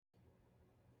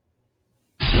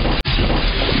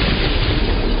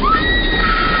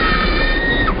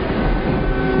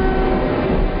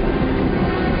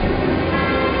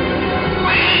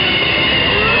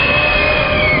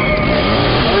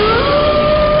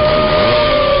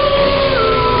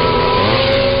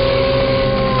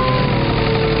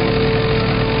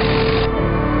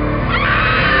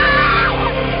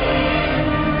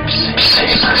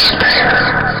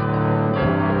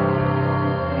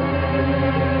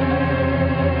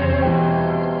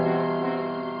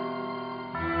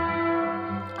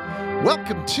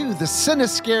Welcome to the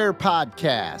Cinescare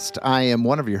podcast. I am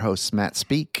one of your hosts, Matt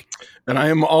Speak. And I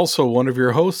am also one of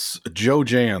your hosts, Joe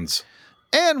Jans.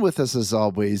 And with us, as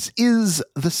always, is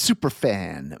the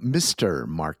superfan, Mr.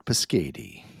 Mark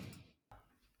Piscati.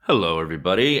 Hello,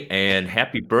 everybody, and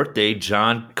happy birthday,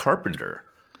 John Carpenter.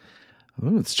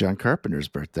 Oh, it's John Carpenter's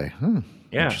birthday.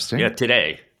 Yeah, Interesting. yeah,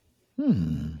 today.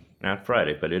 Not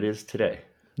Friday, but it is today.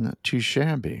 Not too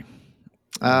shabby.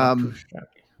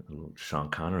 Sean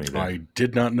Connery there. I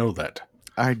did not know that.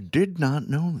 I did not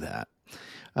know that.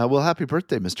 Well, happy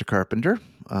birthday, Mr. Carpenter.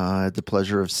 I had the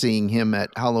pleasure of seeing him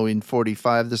at Halloween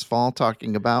 45 this fall,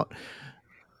 talking about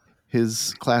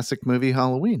his classic movie,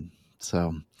 Halloween.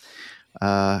 So,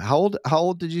 how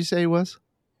old did you say he was?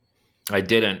 I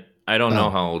didn't. I don't know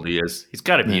how old he is. He's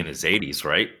got to be in his 80s,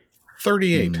 right?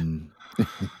 38.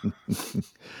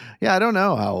 Yeah, I don't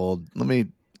know how old. Let me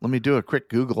do a quick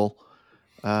Google,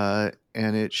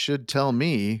 and it should tell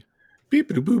me. Beep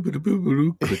boo boo boo boo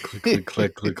boo. Click click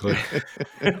click click click click.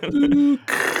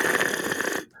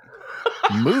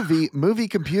 Movie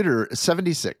computer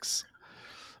 76.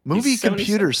 Movie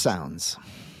computer sounds.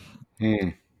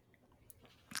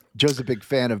 Joe's a big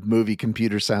fan of movie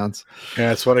computer sounds. Yeah,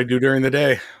 that's what I do during the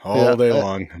day, all day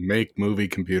long. Make movie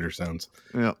computer sounds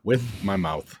with my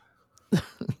mouth.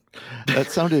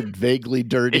 That sounded vaguely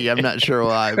dirty. I'm not sure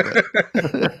why.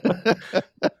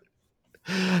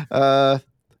 But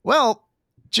well,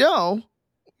 Joe,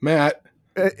 Matt,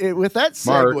 with that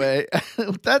Mark,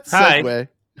 segue,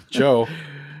 Joe,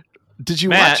 did you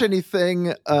Matt, watch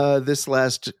anything this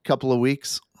last couple of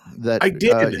weeks that I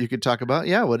did. You could talk about?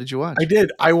 Yeah, what did you watch? I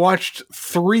did. I watched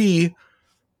 3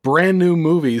 brand new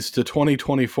movies to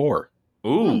 2024.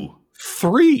 Ooh.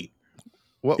 3.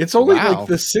 It's only like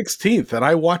the 16th, and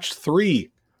I watched 3.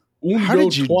 How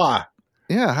did you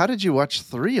watch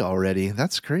 3 already?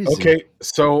 That's crazy. Okay,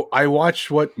 so I watched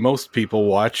what most people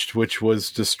watched, which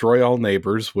was Destroy All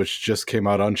Neighbors, which just came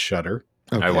out on Shudder.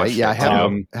 Okay, I watched I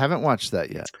that. haven't watched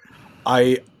that yet.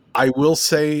 I will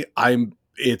say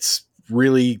it's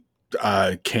really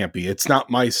campy. It's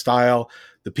not my style.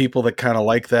 The people that kind of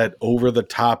like that over the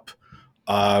top,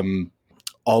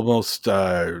 almost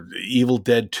Evil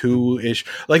Dead 2-ish,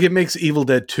 like it makes Evil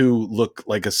Dead 2 look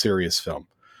like a serious film.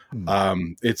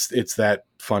 It's that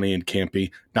funny and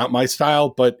campy. Not my style,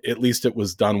 but at least it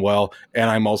was done well. And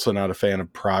I'm also not a fan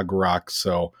of prog rock,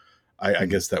 so I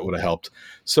guess that would have helped.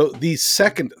 So the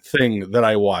second thing that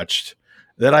I watched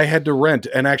that I had to rent,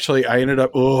 and actually I ended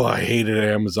up, I hated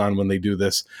Amazon when they do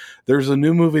this. There's a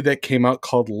new movie that came out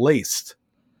called Laced,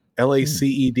 Laced.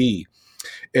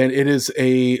 And it is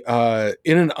in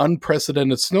an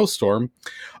unprecedented snowstorm.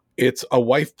 It's a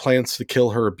wife plans to kill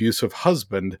her abusive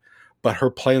husband, but her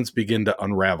plans begin to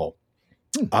unravel.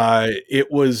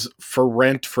 It was for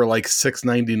rent for like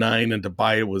 $6.99, and to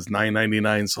buy it was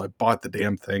 $9.99. So I bought the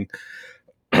damn thing.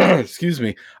 Excuse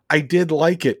me. I did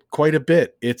like it quite a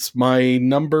bit. It's my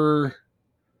number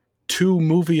 2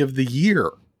 movie of the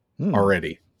year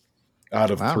already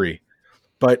out of 3.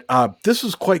 But this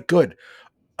was quite good.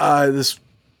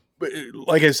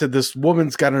 Like I said, this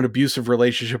woman's got an abusive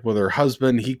relationship with her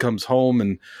husband. He comes home,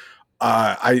 and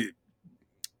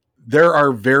there's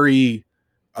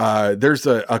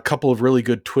a couple of really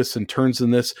good twists and turns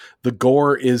in this. The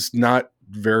gore is not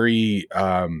very,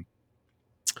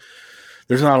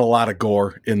 there's not a lot of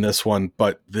gore in this one,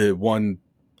 but the one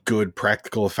good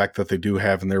practical effect that they do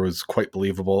have in there was quite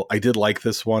believable. I did like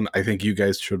this one. I think you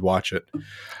guys should watch it.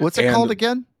 What's it called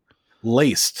again?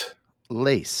 Laced.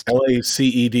 Laced. Laced.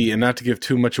 And not to give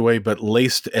too much away, but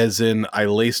laced as in I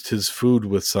laced his food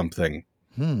with something.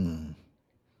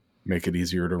 Make it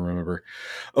easier to remember.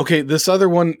 Okay, this other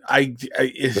one,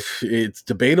 it's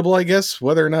debatable, I guess,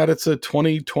 whether or not it's a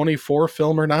 2024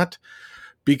 film or not.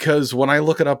 Because when I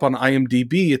look it up on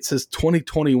IMDb, it says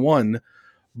 2021,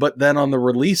 but then on the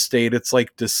release date, it's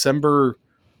like December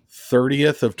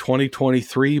 30th of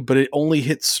 2023, but it only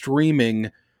hit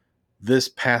streaming this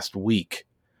past week.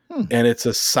 And it's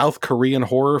a South Korean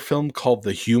horror film called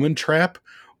The Human Trap,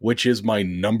 which is my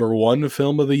number 1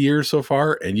 film of the year so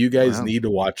far. And you guys need to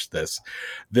watch this.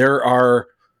 There are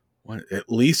at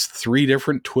least 3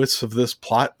 different twists of this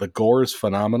plot. The gore is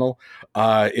phenomenal.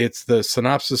 It's the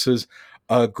synopsis is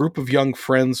a group of young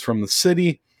friends from the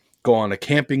city go on a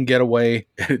camping getaway.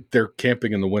 They're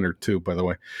camping in the winter too, by the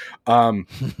way. And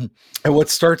what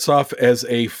starts off as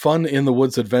a fun in the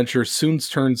woods adventure soon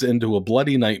turns into a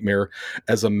bloody nightmare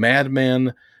as a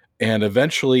madman and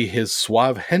eventually his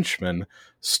suave henchmen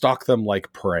stalk them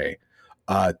like prey.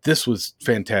 This was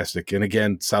fantastic. And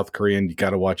again, South Korean, you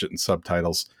got to watch it in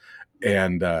subtitles.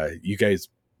 And you guys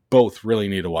both really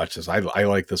need to watch this. I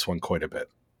like this one quite a bit.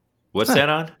 What's that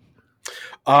on?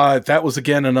 That was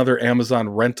again another Amazon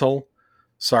rental.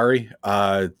 Sorry,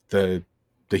 the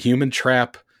Human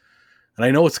Trap, and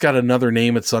I know it's got another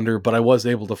name it's under, but I was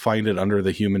able to find it under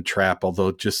the Human Trap.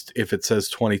 Although, just if it says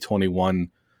 2021,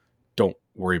 don't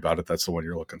worry about it. That's the one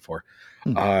you're looking for.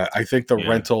 I think the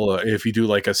rental, if you do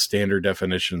like a standard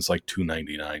definition, is like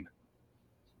 $2.99.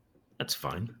 That's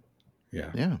fine.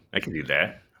 Yeah, I can do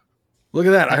that. Look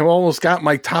at that! I almost got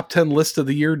my top 10 list of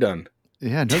the year done.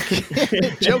 Yeah, no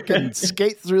kidding. Joe can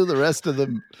skate through the rest of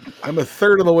them. I'm a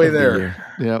third of the way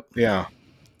there. Yep. Yeah.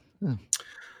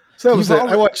 So that was it.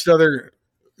 I watched other.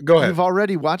 Go ahead. You've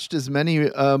already watched as many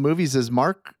movies as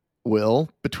Mark will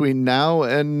between now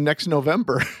and next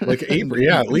November. Like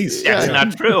April, at least. That's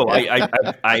not true.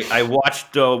 I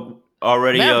watched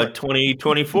already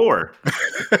 2024.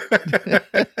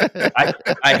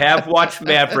 I have watched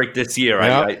Maverick this year.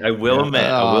 I will admit.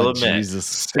 I will admit.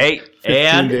 Jesus. Hey,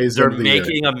 and they're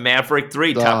making a Maverick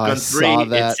 3, Top Gun 3.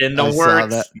 It's in the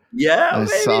works. Yeah,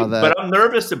 saw that. But I'm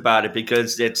nervous about it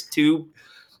because it's too.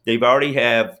 They've already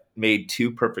made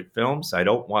 2 perfect films. I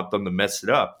don't want them to mess it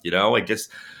up. I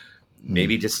just.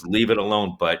 Maybe just leave it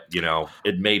alone, but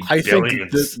it made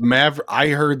billions. I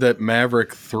heard that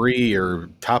Maverick 3 or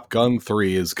Top Gun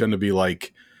 3 is going to be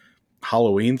like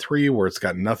Halloween 3, where it's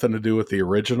got nothing to do with the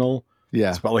original. Yeah,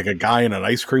 it's about like a guy in an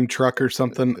ice cream truck or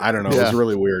something. I don't know. Yeah. It was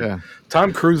really weird. Yeah.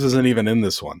 Tom Cruise isn't even in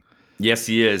this one. Yes,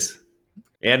 he is,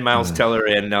 and Miles Teller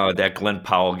and that Glenn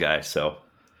Powell guy. So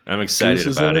I'm excited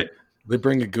about it. They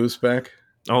bring a goose back.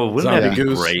 Oh, wouldn't that be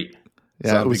great?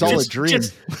 Yeah, it was all a dream.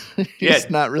 He's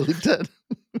not really dead.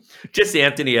 Just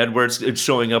Anthony Edwards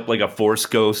showing up like a Force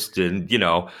ghost and,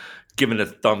 giving a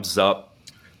thumbs up.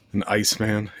 An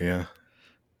Iceman, yeah.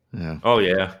 Oh,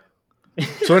 yeah.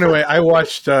 So anyway, I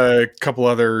watched a couple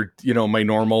other, my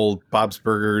normal Bob's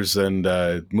Burgers and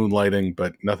Moonlighting,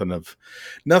 but nothing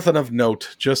of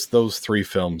note, just those 3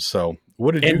 films. So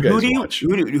what did you guys watch?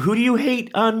 Who do you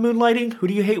hate on Moonlighting? Who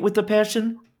do you hate with a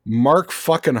passion? Mark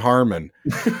fucking Harmon.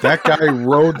 That guy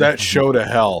rode that show to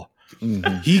hell.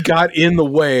 Mm-hmm. He got in the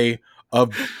way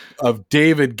of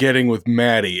David getting with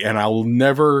Maddie, and I will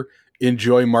never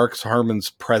enjoy Mark Harmon's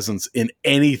presence in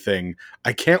anything.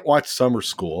 I can't watch Summer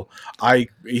School.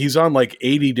 He's on like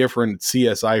 80 different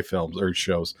CSI films or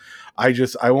shows. I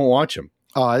won't watch him.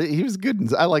 Oh, he was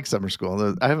good. I like Summer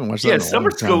School. I haven't watched that. Yeah, Summer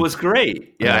School was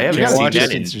great. Yeah, I haven't seen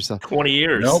that in 20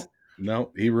 years.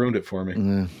 Nope, he ruined it for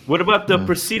me. What about the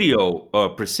Presidio?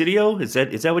 Presidio? Is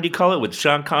that what you call it with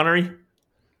Sean Connery?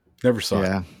 Never saw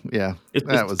it. Yeah.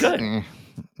 That was good. It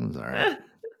was all right.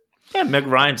 Yeah, Meg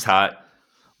Ryan's hot.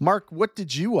 Mark, what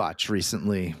did you watch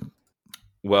recently?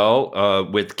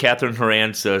 Well, with Catherine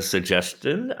Horan's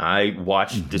suggestion, I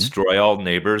watched Destroy All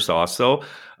Neighbors also.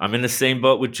 I'm in the same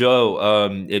boat with Joe.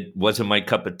 It wasn't my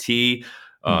cup of tea.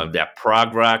 That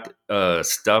prog rock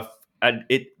stuff.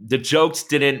 The jokes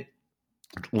didn't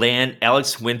land.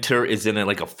 Alex Winter is in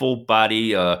like a full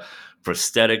body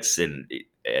prosthetics, and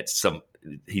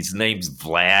his name's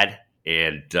Vlad,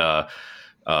 and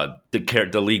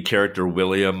the lead character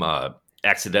William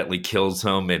accidentally kills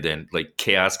him, and then like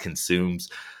chaos consumes.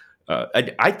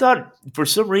 I thought for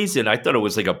some reason it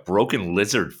was like a Broken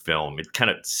Lizard film. It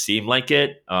kind of seemed like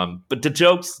it, but the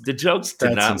jokes did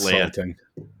not insulting.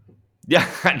 land. Yeah,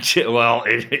 well,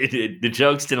 the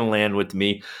jokes didn't land with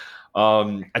me.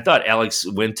 I thought Alex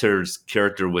Winter's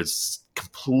character was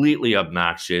completely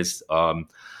obnoxious.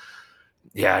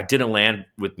 It didn't land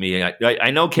with me.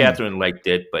 I know Catherine liked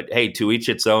it, but hey, to each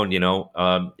its own.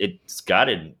 It's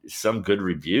gotten some good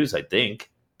reviews, I think.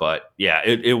 But yeah,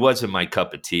 it wasn't my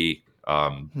cup of tea.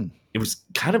 It was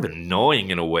kind of annoying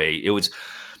in a way. It was,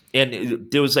 and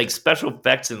there was like special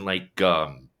effects and like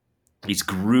these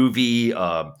groovy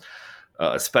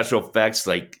special effects,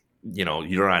 like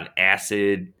you're on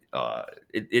acid.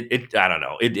 It I don't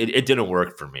know. It didn't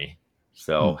work for me.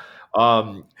 So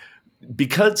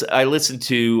because I listened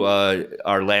to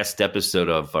our last episode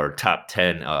of our top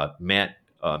 10, Matt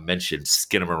mentioned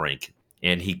Skinamarink,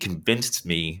 and he convinced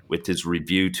me with his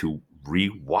review to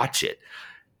rewatch it,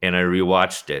 and I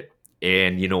rewatched it,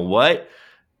 and you know what?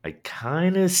 I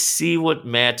kind of see what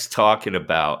Matt's talking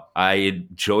about. I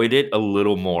enjoyed it a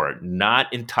little more,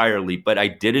 not entirely, but I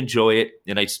did enjoy it,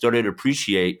 and I started to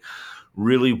appreciate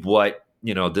really what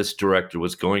this director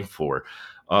was going for.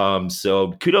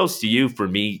 So kudos to you for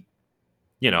me,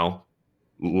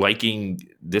 liking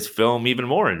this film even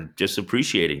more and just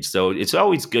appreciating. So it's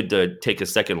always good to take a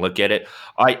second look at it.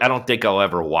 I don't think I'll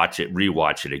ever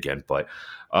rewatch it again, but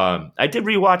I did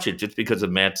rewatch it just because of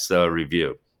Matt's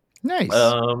review. Nice.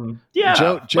 Yeah,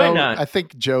 why Joe. not? I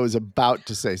think Joe is about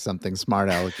to say something smart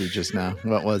alecky just now.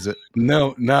 What was it?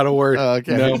 No, not a word. Oh,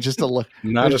 okay, No, just a look.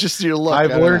 not It was a, just your look.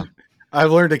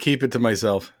 I've learned to keep it to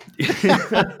myself.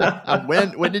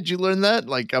 When did you learn that?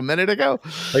 Like a minute ago?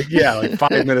 Like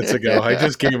 5 minutes ago. I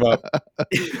just gave up.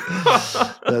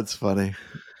 That's funny.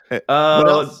 What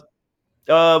else?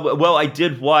 Well, I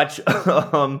did watch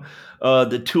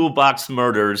the Toolbox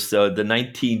Murders, the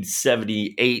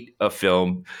 1978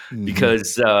 film,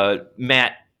 because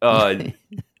Matt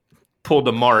pulled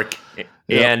a mark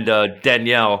and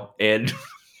Danielle and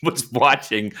was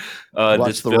watching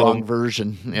this the film. wrong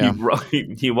version. Yeah,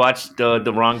 he watched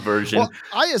the wrong version. Well,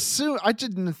 I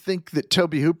didn't think that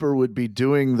Tobe Hooper would be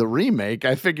doing the remake.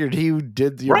 I figured he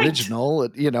did the original.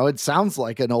 It sounds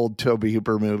like an old Tobe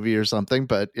Hooper movie or something,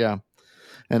 but yeah.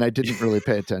 And I didn't really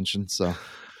pay attention. So,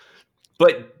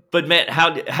 but Matt,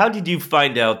 how did you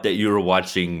find out that you were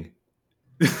watching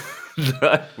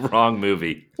the wrong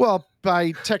movie? Well,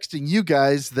 by texting you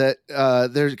guys that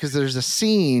there's a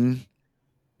scene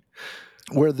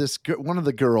where one of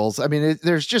the girls. I mean,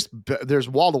 there's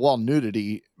wall to wall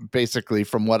nudity basically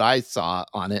from what I saw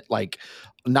on it, like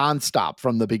nonstop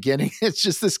from the beginning. It's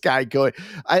just this guy going.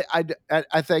 I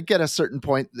think at a certain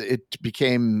point it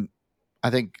became. I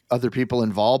think other people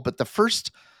involved, but the first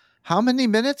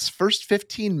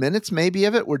 15 minutes maybe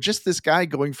of it were just this guy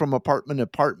going from apartment to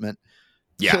apartment,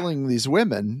 killing these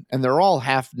women, and they're all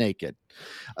half naked.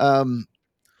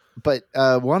 But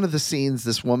one of the scenes,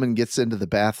 this woman gets into the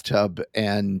bathtub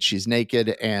and she's naked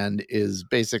and is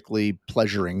basically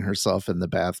pleasuring herself in the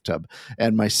bathtub.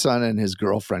 And my son and his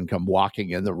girlfriend come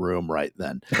walking in the room right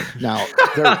then. Now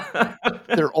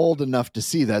they're old enough to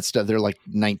see that stuff. They're like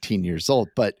 19 years old,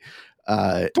 but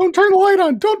don't turn the light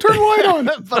on. Don't turn the light on.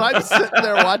 But I'm sitting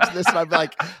there watching this and I'm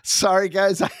like, sorry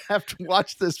guys, I have to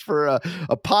watch this for a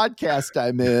podcast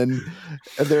I'm in.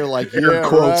 And they're like, air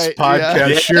quotes podcast.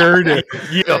 Yeah. Sure. Nice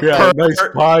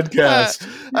podcast.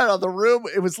 I don't know, the room,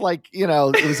 it was like,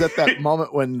 it was at that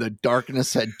moment when the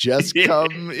darkness had just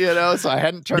come, so I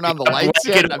hadn't turned on the lights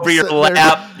yet.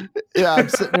 I'm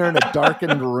sitting there in a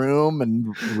darkened room,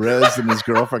 and Riz and his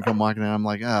girlfriend come walking in. I'm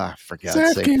like, for God's sake.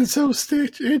 It's getting so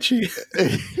itchy.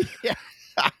 Yeah.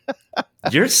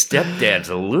 Your stepdad's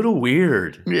a little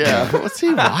weird. Yeah. What's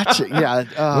he watching? Yeah.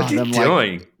 What's he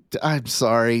doing? Like, I'm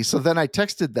sorry. So then I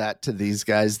texted that to these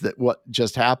guys that what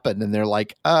just happened, and they're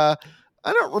like, I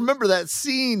don't remember that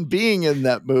scene being in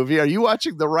that movie. Are you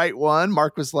watching the right one?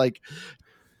 Mark was like,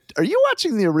 are you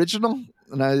watching the original?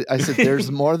 And I said, there's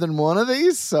more than one of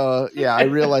these. So yeah, I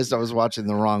realized I was watching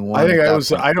the wrong one. I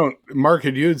think Mark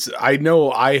had used, I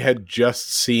know I had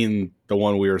just seen the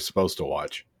one we were supposed to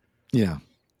watch. Yeah.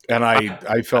 And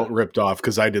I felt ripped off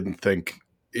because I didn't think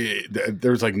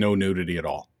there's like no nudity at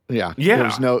all. Yeah.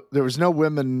 There was no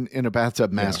women in a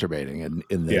bathtub masturbating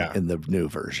in the new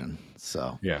version.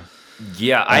 So yeah.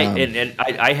 Yeah,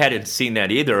 I hadn't seen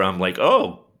that either. I'm like, did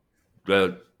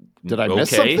I miss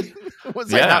something?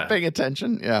 Was I not paying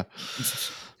attention? Yeah.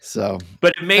 So,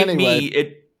 but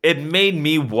it made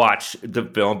me watch the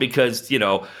film because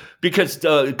a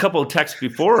couple of texts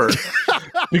before,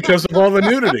 because of all the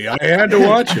nudity, I had to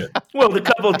watch it. Well, the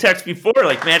couple of texts before,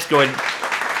 like Matt's going,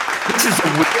 this is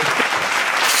a weird.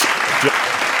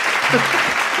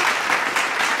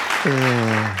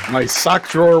 My sock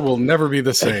drawer will never be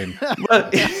the same.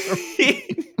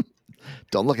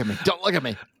 Don't look at me. Don't look at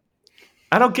me.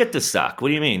 I don't get the sock. What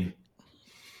do you mean?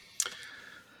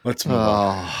 Let's move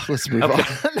on. Let's move on.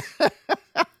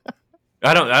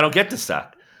 I don't get the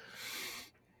sock.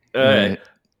 Right.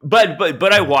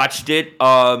 But I watched it.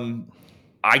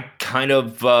 I kind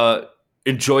of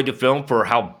enjoyed the film for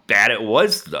how bad it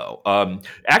was, though.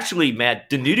 Actually, Matt,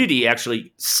 the nudity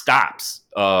actually stops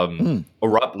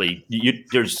abruptly.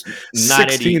 There's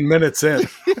not 16 minutes in.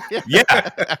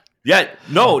 Yeah.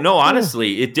 No.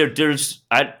 Honestly, there's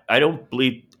I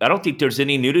don't think there's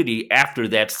any nudity after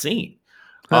that scene.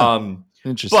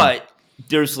 Interesting. But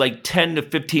there's like 10 to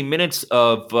 15 minutes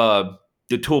of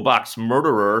the Toolbox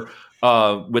Murderer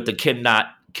with the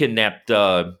kidnapped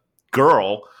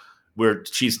girl, where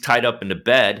she's tied up in the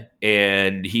bed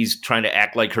and he's trying to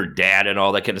act like her dad and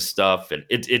all that kind of stuff, and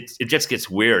it just gets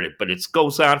weird. But it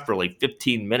goes on for like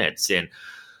 15 minutes, and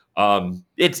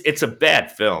it's a bad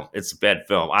film. It's a bad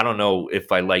film. I don't know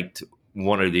if I liked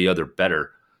one or the other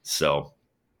better. So,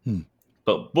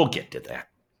 but we'll get to that.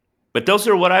 But those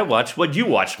are what I watched. What'd you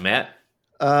watch, Matt?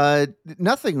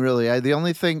 Nothing really. The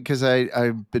only thing, because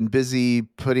I've been busy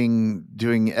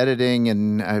doing editing,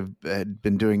 and I've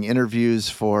been doing interviews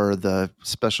for the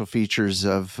special features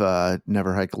of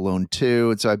Never Hike Alone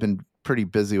 2. And so I've been pretty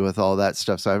busy with all that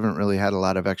stuff, so I haven't really had a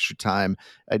lot of extra time.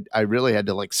 I really had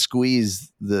to like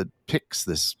squeeze the picks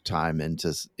this time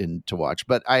into watch,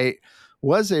 but I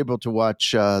was able to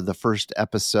watch the first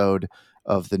episode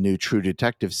of the new True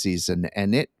Detective season,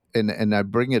 and I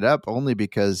bring it up only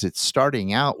because it's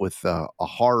starting out with a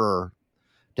horror,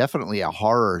 definitely a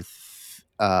horror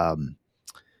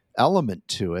element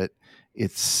to it.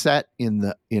 It's set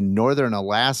in northern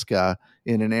Alaska,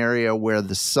 in an area where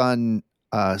the sun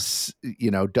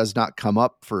does not come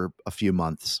up for a few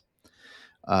months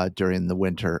during the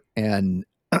winter, and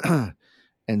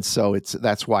and so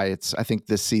that's why I think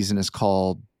this season is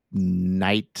called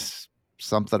Night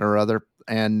something or other.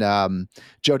 And Jodie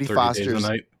 30 Foster's Days a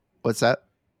Night. What's that?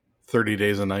 30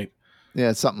 Days a Night.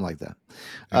 Yeah, something like that.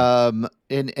 Yeah.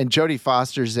 And Jodie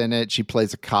Foster's in it. She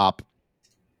plays a cop.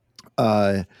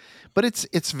 But it's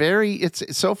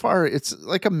so far it's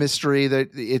like a mystery that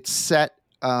it's set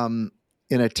in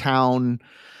a town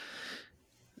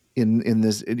in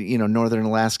this northern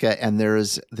Alaska, and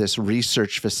there's this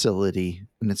research facility,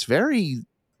 and it's very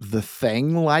The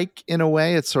Thing like in a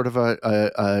way. It's sort of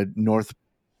a North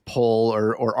Pole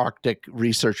or Arctic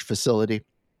research facility,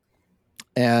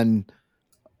 and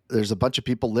there's a bunch of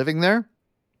people living there.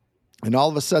 And all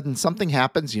of a sudden something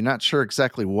happens. You're not sure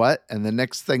exactly what. And the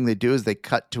next thing they do is they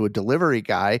cut to a delivery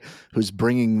guy who's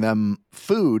bringing them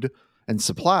food and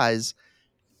supplies.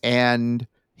 And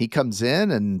he comes in,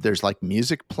 and there's like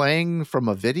music playing from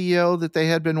a video that they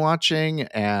had been watching.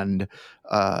 And,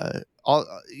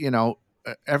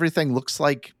 everything looks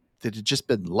like it had just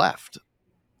been left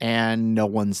and no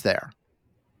one's there.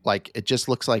 Like, it just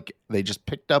looks like they just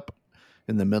picked up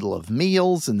in the middle of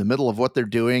meals, in the middle of what they're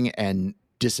doing, and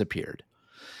disappeared.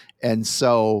 And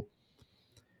so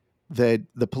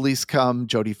the police come,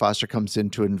 Jodie Foster comes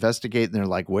in to investigate, and they're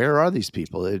like, where are these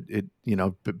people?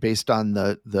 Based on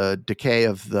the decay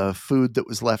of the food that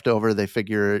was left over, they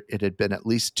figure it had been at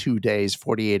least 2 days,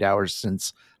 48 hours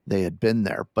since they had been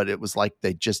there, but it was like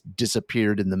they just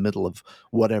disappeared in the middle of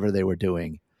whatever they were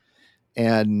doing.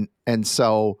 And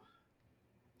so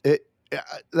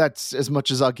that's as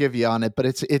much as I'll give you on it, but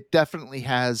it definitely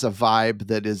has a vibe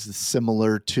that is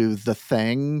similar to The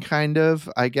Thing, kind of,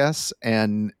 I guess,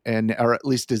 and or at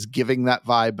least is giving that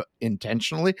vibe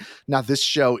intentionally. Now, this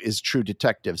show is True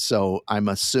Detective, so I'm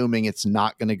assuming it's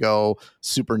not going to go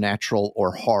supernatural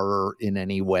or horror in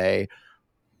any way.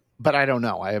 But I don't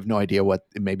know. I have no idea what.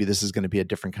 Maybe this is going to be a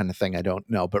different kind of thing. I don't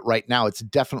know. But right now, it's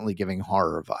definitely giving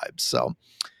horror vibes. So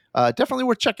definitely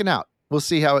worth checking out. We'll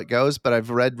see how it goes, but I've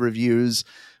read reviews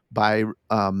by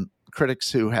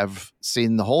critics who have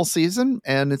seen the whole season,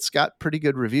 and it's got pretty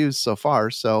good reviews so far.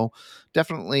 So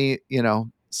definitely,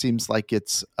 seems like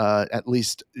it's at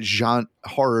least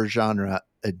horror genre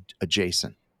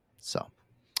adjacent. So,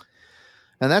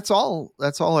 and that's all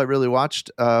I really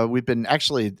watched. We've been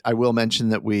I will mention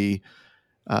that we,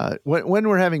 when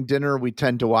we're having dinner, we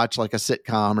tend to watch like a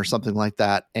sitcom or something like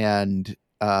that. And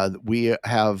we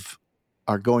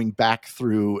are going back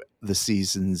through the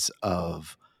seasons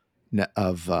of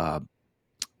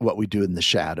What We Do in the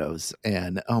Shadows.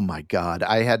 And oh my God,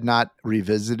 I had not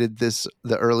revisited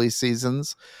the early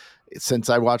seasons since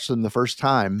I watched them the first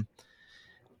time.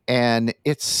 And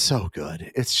it's so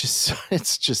good. It's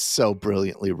just so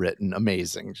brilliantly written,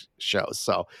 amazing show.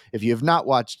 So if you have not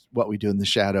watched What We Do in the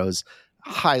Shadows,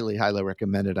 highly, highly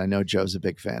recommend it. I know Joe's a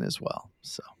big fan as well.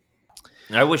 So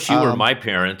I wish you were my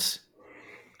parents.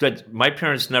 But my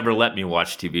parents never let me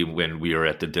watch TV when we were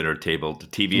at the dinner table. The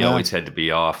TV always had to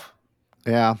be off.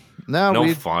 Yeah.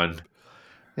 No fun.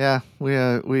 Yeah,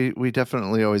 we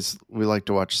definitely we like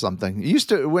to watch something. It used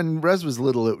to, when Rez was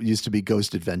little, it used to be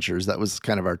Ghost Adventures. That was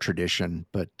kind of our tradition.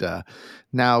 But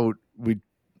now we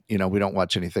don't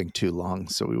watch anything too long,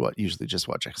 so we usually just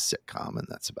watch a sitcom, and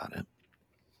that's about it.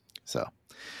 So,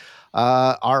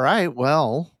 all right,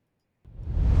 well,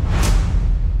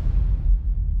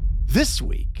 this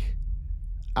week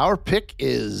our pick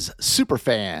is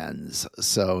Superfans.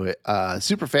 So,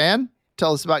 Superfan,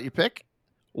 tell us about your pick,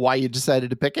 why you decided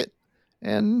to pick it,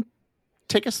 and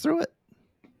take us through it.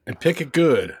 And pick it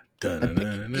good.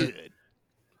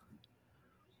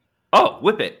 Oh,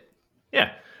 whip it.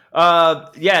 Yeah.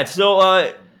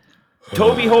 So,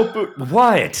 Tobe Hooper.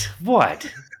 What?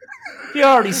 You're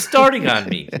already starting on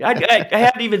me. I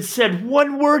haven't even said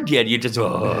one word yet. You just.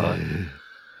 Tobe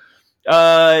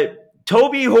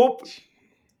Hooper.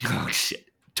 Oh, shit.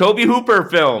 Tobe Hooper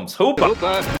films. Hooper.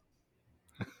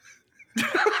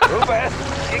 Hooper,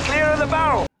 get clear of the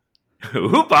barrel.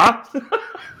 Hooper.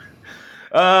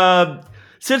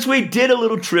 Since we did a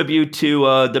little tribute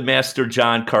to the master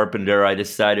John Carpenter, I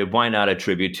decided why not a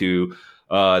tribute to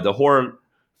the horror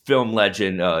film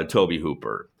legend Tobe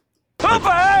Hooper.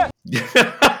 Hooper!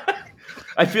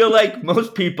 I feel like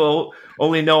most people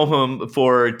only know him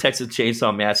for Texas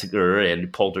Chainsaw Massacre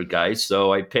and Poltergeist,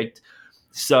 so I picked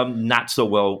some not so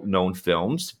well known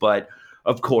films. But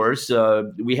of course,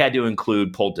 we had to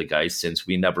include Poltergeist since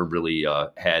we never really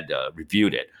had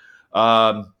reviewed it.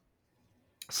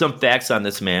 Some facts on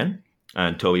this man,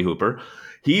 on Tobe Hooper.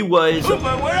 He was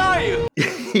Hooper, where are you?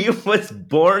 he was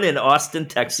born in Austin,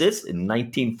 Texas in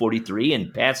 1943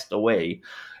 and passed away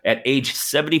at age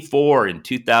 74 in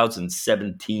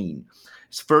 2017.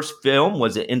 His first film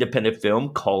was an independent film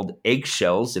called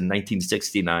Eggshells in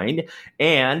 1969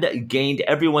 and gained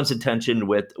everyone's attention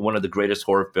with one of the greatest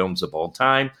horror films of all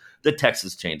time, The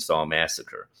Texas Chainsaw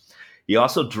Massacre. He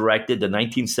also directed the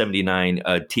 1979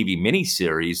 TV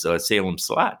miniseries Salem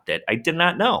Slot that I did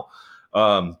not know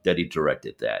that he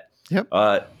directed that.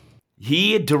 Yep.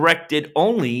 He directed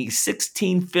only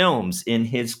 16 films in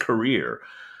his career.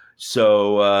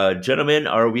 So, gentlemen,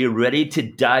 are we ready to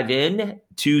dive in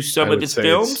to some I of would his say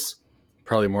films? it's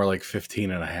probably more like 15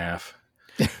 and a half.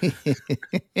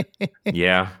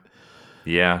 Yeah,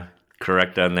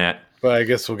 correct on that. But I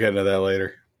guess we'll get into that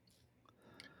later.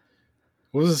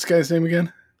 What was this guy's name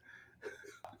again?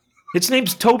 His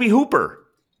name's Tobe Hooper.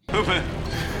 Hooper,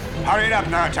 hurry it up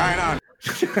now, tie it on.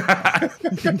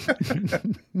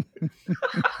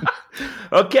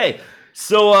 Okay,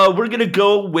 so we're going to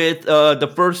go with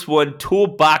the first one,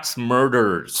 Toolbox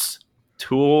Murders.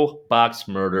 Toolbox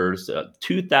Murders,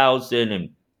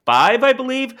 2005, I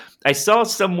believe. I saw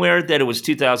somewhere that it was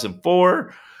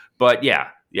 2004, but yeah.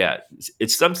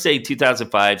 It's some say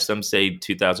 2005, some say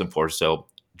 2004. So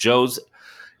Joe's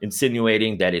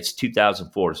insinuating that it's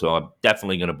 2004, so I'm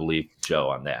definitely going to believe Joe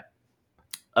on that.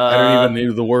 I don't even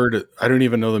know the word. I don't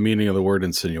even know the meaning of the word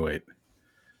insinuate.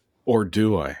 Or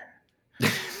do I?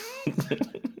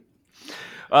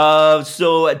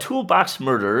 So Toolbox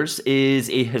Murders is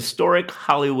a historic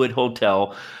Hollywood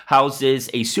hotel,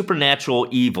 houses a supernatural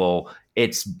evil.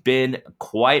 It's been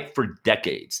quiet for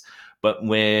decades. But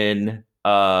when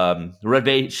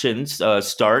renovations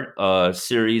start, a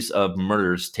series of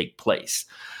murders take place.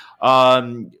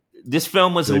 This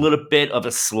film was a little bit of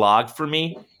a slog for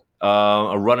me.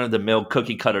 A run-of-the-mill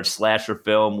cookie-cutter slasher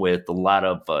film with a lot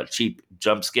of cheap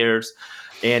jump scares.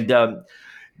 And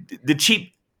the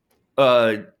cheap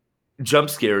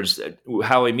jump scares,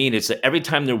 how I mean, it's that every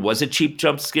time there was a cheap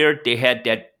jump scare, they had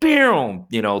that boom,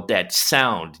 that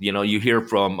sound, you hear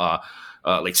from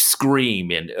like Scream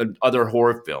and other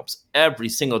horror films. Every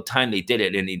single time they did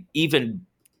it, and it even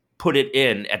put it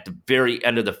in at the very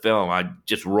end of the film, I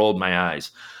just rolled my eyes.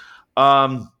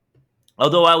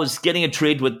 Although I was getting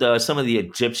intrigued with some of the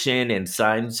Egyptian and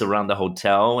signs around the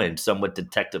hotel and somewhat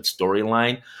detective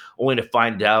storyline, only to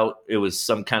find out it was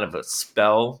some kind of a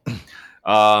spell.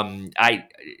 I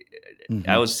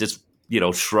was just,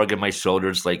 shrugging my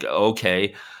shoulders like,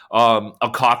 okay. A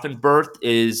coffin birth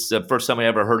is the first time I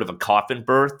ever heard of a coffin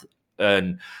birth.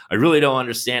 And I really don't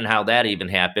understand how that even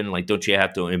happened. Like, don't you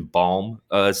have to embalm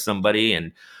somebody?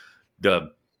 And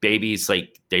the baby's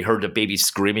like, they heard the baby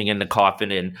screaming in the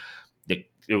coffin and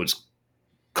it was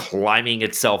climbing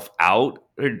itself out.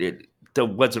 It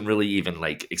wasn't really even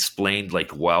like explained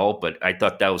like well, but I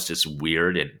thought that was just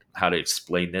weird, and how to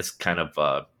explain this kind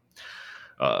of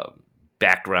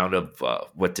background of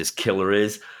what this killer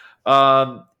is.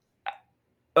 A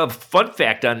fun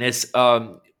fact on this, I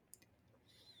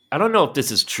don't know if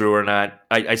this is true or not.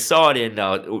 I saw it in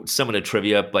some of the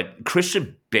trivia, but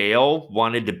Christian Bale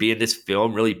wanted to be in this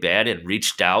film really bad and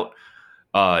reached out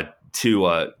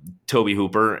to Tobe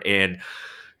Hooper and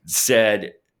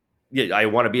said, yeah, I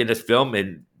want to be in this film.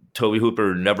 And Tobe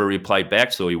Hooper never replied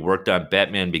back, so he worked on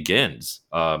Batman Begins.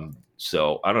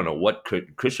 So I don't know what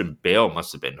Christian Bale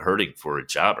must have been hurting for a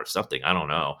job or something. I don't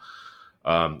know.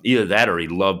 Either that or he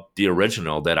loved the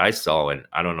original that I saw, and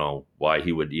I don't know why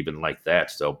he would even like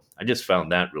that. So I just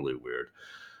found that really weird.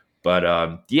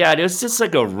 But yeah, it was just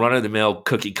like a run-of-the-mill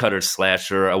cookie-cutter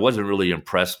slasher. I wasn't really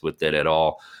impressed with it at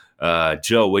all.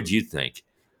 Joe, what'd you think?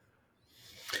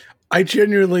 I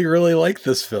genuinely really like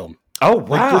this film. Oh,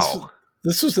 wow.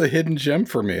 This was a hidden gem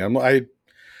for me.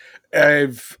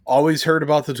 I've always heard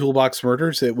about the Toolbox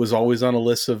Murders. It was always on a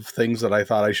list of things that I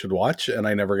thought I should watch, and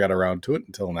I never got around to it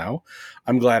until now.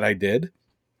 I'm glad I did.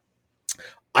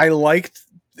 It's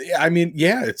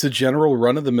a general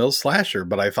run-of-the-mill slasher,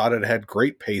 but I thought it had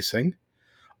great pacing.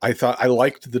 I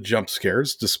liked the jump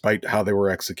scares, despite how they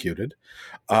were executed.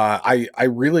 I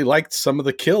really liked some of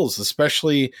the kills,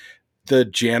 especially the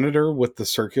janitor with the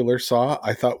circular saw.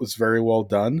 I thought was very well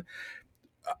done.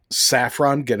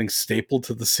 Saffron getting stapled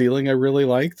to the ceiling, I really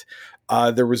liked.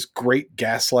 There was great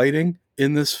gaslighting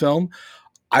in this film.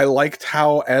 I liked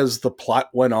how, as the plot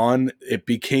went on, it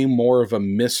became more of a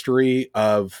mystery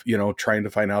of, trying to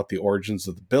find out the origins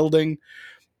of the building.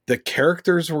 The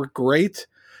characters were great.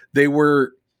 They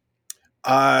were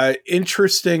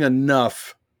interesting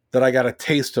enough that I got a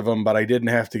taste of them, but I didn't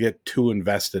have to get too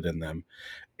invested in them.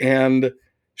 And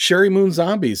Sherry Moon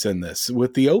Zombie's in this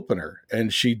with the opener,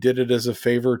 and she did it as a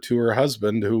favor to her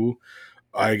husband, who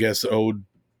I guess owed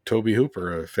Tobe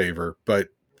Hooper a favor, but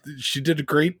she did a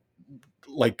great,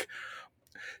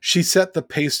 she set the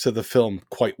pace to the film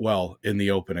quite well in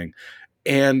the opening.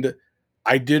 And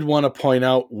I did want to point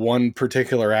out one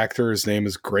particular actor. His name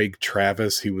is Greg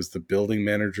Travis. He was the building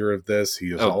manager of this. He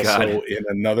is also in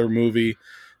another movie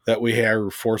that we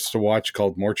are forced to watch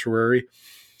called Mortuary.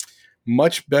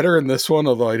 Much better in this one,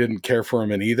 although I didn't care for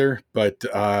him in either. But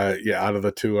out of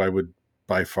the two, I would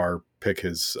by far pick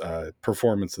his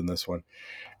performance in this one.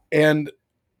 And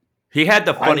he had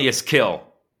the funniest kill.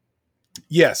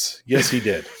 Yes, he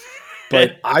did.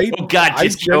 But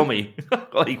kill me.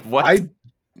 What?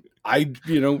 I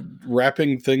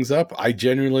wrapping things up, I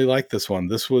genuinely like this one.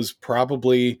 This was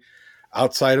probably,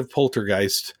 outside of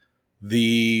Poltergeist,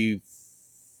 the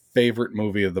favorite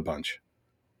movie of the bunch.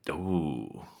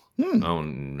 Ooh. Oh,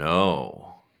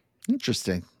 no.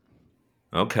 Interesting.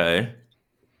 Okay.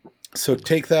 So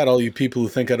take that, all you people who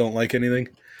think I don't like anything.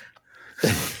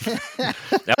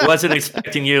 I wasn't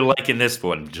expecting you liking this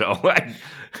one, Joe.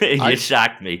 You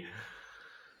shocked me.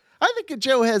 I think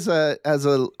Joe has a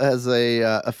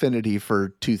affinity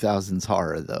for 2000s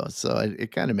horror, though, so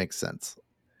it kind of makes sense.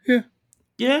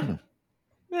 Yeah.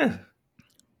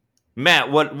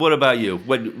 Matt, what about you?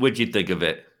 What'd you think of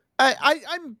it?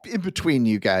 I'm in between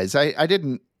you guys. I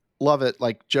didn't love it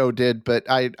like Joe did, but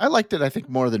I liked it, I think,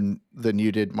 more than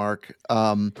you did, Mark.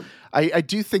 I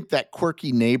do think that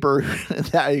quirky neighbor,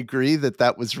 I agree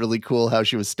that was really cool how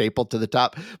she was stapled to the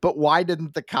top. But why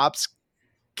didn't the cops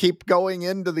keep going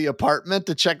into the apartment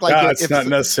to check? It's not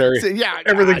necessary.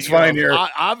 Everything's fine here.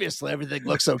 Obviously, everything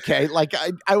looks okay.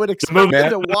 I would expect them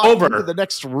to walk into the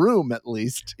next room at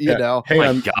least. You know. Hang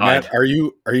on, Matt. Are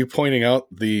you pointing out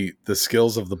the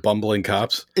skills of the bumbling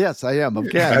cops? Yes, I am.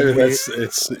 Again,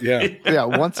 yeah.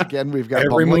 Once again, we've got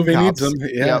every bumbling movie cops, needs them.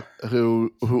 Yeah.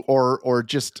 Who or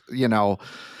just they're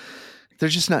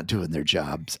just not doing their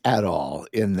jobs at all.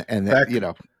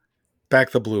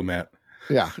 Back the blue, Matt.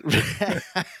 Yeah.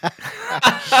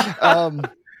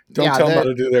 Don't tell them how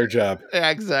to do their job. Yeah,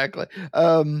 exactly.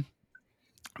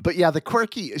 But yeah, the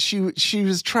quirky, she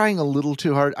was trying a little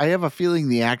too hard. I have a feeling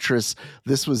the actress,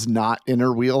 this was not in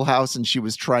her wheelhouse, and she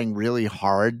was trying really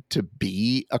hard to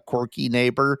be a quirky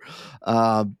neighbor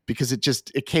because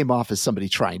it came off as somebody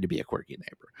trying to be a quirky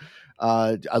neighbor.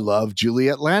 I love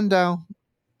Juliet Landau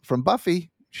from Buffy.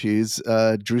 She's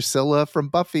Drusilla from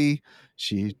Buffy.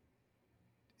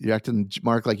 You're acting,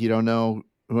 Mark, like you don't know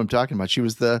who I'm talking about. She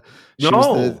was the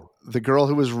girl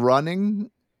who was running,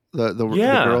 the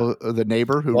girl, the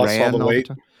neighbor who lost ran all the weight.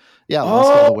 Yeah, lost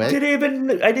all the weight. I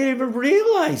didn't even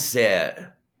realize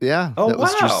that. Yeah, that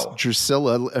was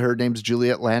Drusilla. Her name's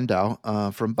Juliet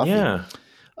Landau from Buffy. Yeah.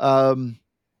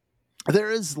 There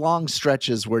is long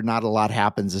stretches where not a lot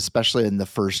happens, especially in the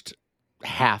first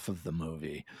half of the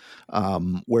movie,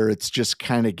 where it's just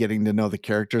kind of getting to know the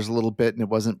characters a little bit, and it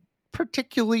wasn't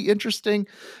particularly interesting.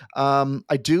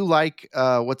 I do like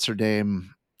what's her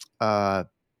name,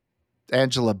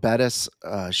 Angela Bettis.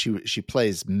 She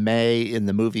plays May in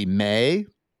the movie May,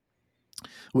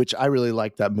 which I really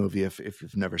like that movie. If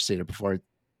you've never seen it before,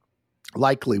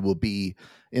 likely will be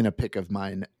in a pick of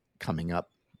mine coming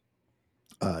up.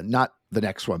 Not the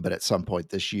next one, but at some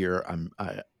point this year,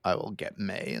 I will get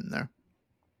May in there.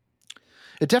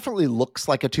 It definitely looks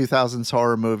like a 2000s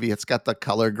horror movie. It's got the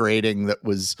color grading that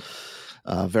was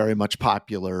very much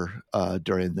popular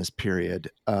during this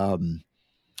period. And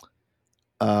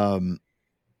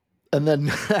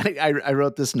then I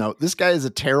wrote this note. This guy is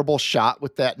a terrible shot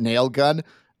with that nail gun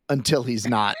until he's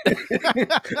not.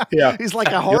 Yeah. He's like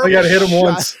a horrible You got to hit him shot.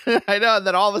 once. I know. And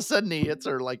then all of a sudden he hits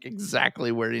her like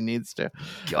exactly where he needs to.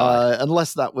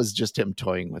 Unless that was just him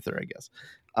toying with her, I guess.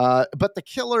 But the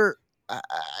killer...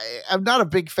 I'm not a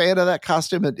big fan of that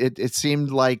costume. It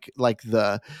seemed like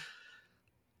the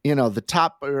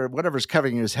top or whatever's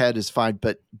covering his head is fine,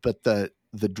 but the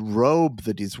robe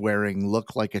that he's wearing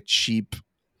looked like a cheap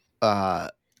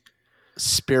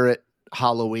Spirit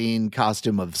Halloween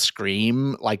costume of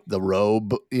Scream, like the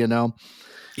robe. He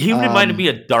reminded me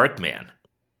of Darkman.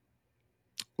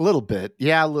 A little bit,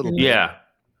 yeah, a little bit,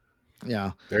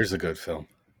 yeah. There's a good film.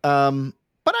 But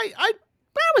I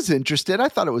was interested. I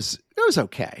thought it was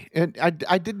okay, and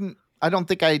I didn't I don't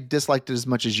think I disliked it as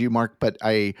much as you, Mark, but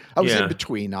I was in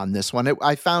between on this one.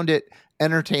 I found it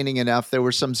entertaining enough. There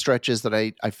were some stretches that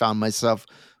I found myself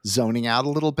zoning out a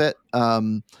little bit.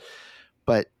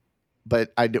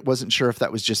 But I wasn't sure if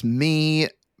that was just me,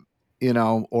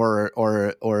 or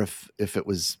if it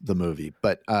was the movie.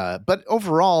 But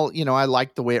overall, I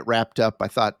liked the way it wrapped up. I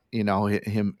thought,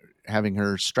 him having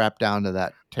her strapped down to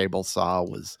that table saw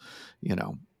was, it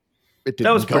didn't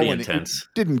that was go pretty intense.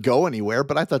 It didn't go anywhere,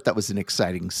 but I thought that was an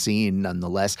exciting scene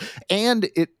nonetheless. And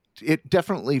it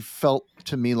definitely felt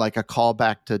to me like a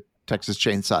callback to Texas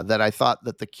Chainsaw, that I thought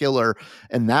that the killer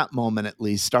in that moment at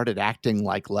least started acting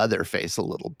like Leatherface a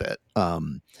little bit.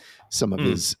 Some of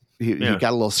his he got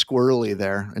a little squirrely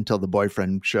there until the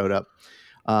boyfriend showed up.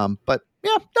 But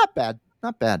yeah, not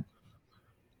bad.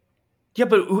 Yeah,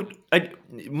 but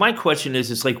my question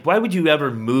is like, why would you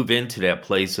ever move into that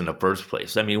place in the first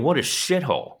place? I mean, what a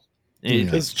shithole.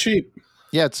 It's cheap.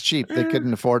 Yeah, it's cheap. They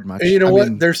couldn't afford much. And you know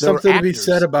what? There's something to be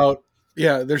said about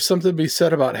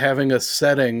having a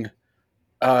setting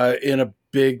in a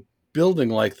big building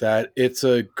like that. It's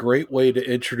a great way to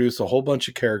introduce a whole bunch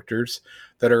of characters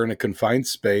that are in a confined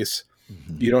space.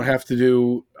 Mm-hmm. You don't have to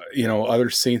do, other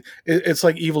scenes. It's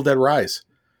like Evil Dead Rise,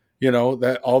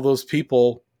 that all those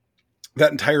people,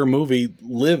 that entire movie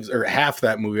lives, or half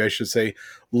that movie, I should say,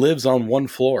 lives on one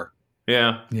floor.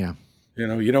 Yeah. Yeah.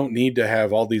 You don't need to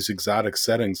have all these exotic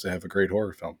settings to have a great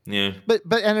horror film. Yeah. But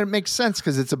and it makes sense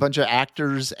because it's a bunch of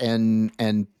actors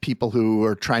and people who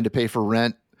are trying to pay for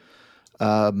rent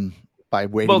by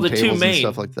waiting tables and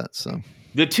stuff like that. So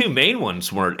the two main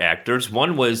ones weren't actors.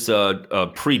 One was a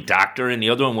pre-doctor and the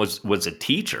other one was a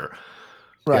teacher.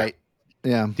 Right.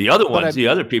 Yeah. The other ones, the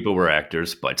other people were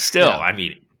actors, but still, I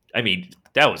mean,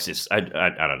 that was just I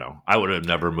don't know. I would have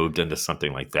never moved into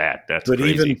something like that. That's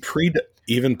crazy.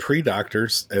 Even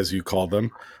pre-doctors, as you call them,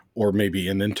 or maybe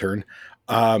an intern,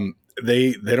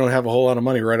 they don't have a whole lot of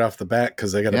money right off the bat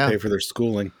because they got to pay for their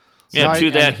schooling. Yeah,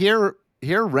 so that here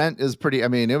rent is pretty. I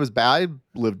mean, it was bad. I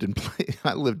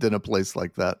lived in a place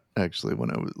like that actually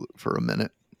when I was for a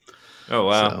minute. Oh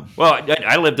wow! So. Well,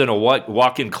 I lived in a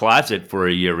walk-in closet for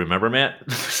a year. Remember, Matt?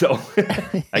 So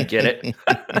I get it.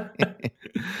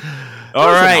 All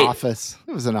right.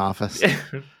 It was an office. Yeah.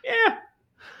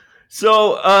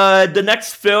 So the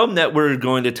next film that we're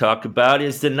going to talk about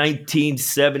is the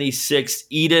 1976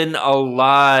 Eaten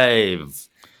Alive.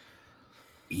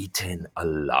 Eaten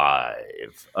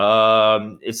Alive.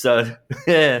 It's a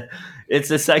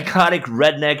it's a psychotic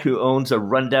redneck who owns a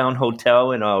rundown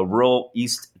hotel in rural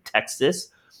East Texas,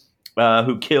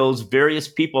 who kills various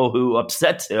people who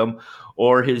upsets him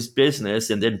or his business,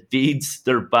 and then feeds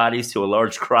their bodies to a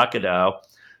large crocodile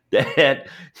that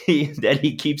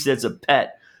he keeps as a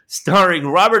pet. Starring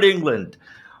Robert Englund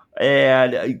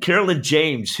and Carolyn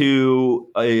James, who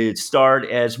starred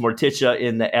as Morticia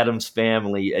in the Addams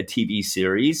Family, a TV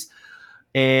series,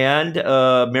 and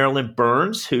Marilyn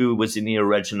Burns, who was in the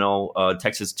original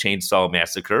Texas Chainsaw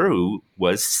Massacre, who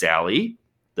was Sally,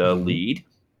 the lead,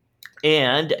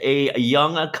 and a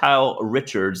young Kyle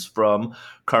Richards from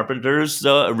Carpenter's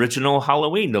original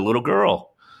Halloween, the little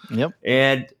girl. Yep.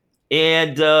 And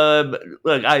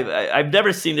look, I've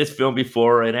never seen this film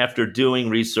before, and after doing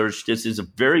research, this is a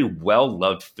very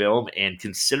well-loved film and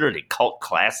considered a cult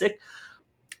classic.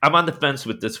 I'm on the fence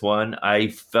with this one. I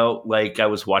felt like I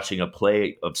was watching a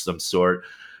play of some sort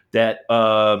that,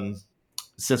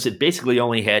 since it basically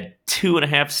only had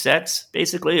 2.5 sets,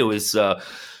 basically, it was,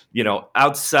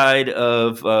 outside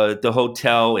of the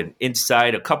hotel and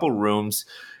inside a couple rooms,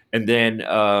 and then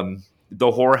the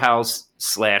whorehouse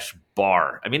 /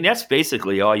 bar. I mean, that's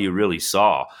basically all you really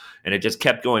saw, and it just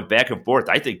kept going back and forth.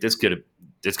 I think this could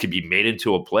be made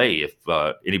into a play if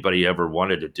anybody ever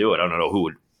wanted to do it. I don't know who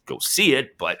would go see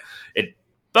it, but it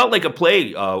felt like a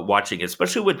play watching it,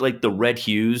 especially with like the red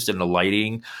hues and the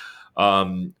lighting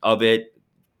of it.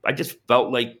 I just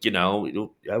felt like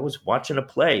I was watching a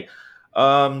play.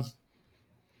 I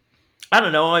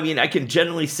don't know. I mean, I can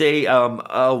generally say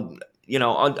I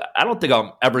don't think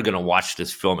I'm ever going to watch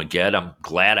this film again. I'm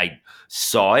glad I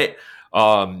saw it.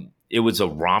 It was a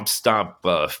romp stomp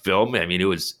film. I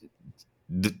mean,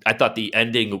 I thought the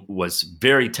ending was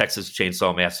very Texas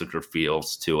Chainsaw Massacre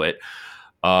feels to it.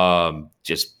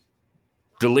 Just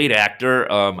the lead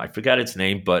actor, I forgot his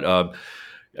name, but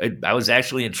I was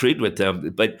actually intrigued with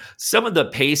him. But some of the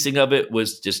pacing of it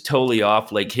was just totally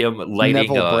off, like him lighting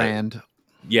Neville Brand.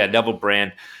 Yeah, Neville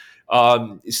Brand.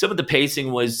 Some of the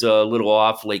pacing was a little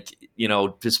off, like,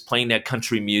 just playing that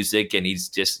country music and he's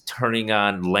just turning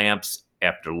on lamps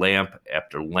after lamp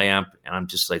after lamp. And I'm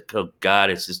just like, oh God,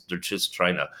 they're just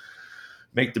trying to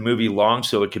make the movie long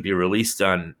so it could be released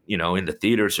on, in the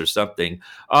theaters or something.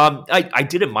 I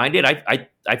didn't mind it.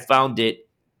 I found it.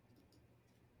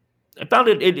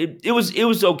 It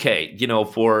was okay,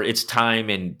 for its time,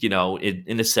 and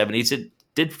in the 70s, it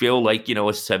did feel like a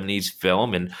 70s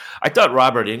film, and I thought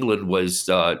Robert Englund was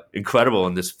incredible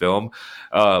in this film.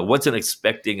 Wasn't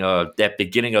expecting that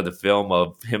beginning of the film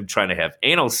of him trying to have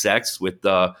anal sex with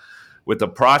a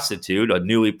prostitute, a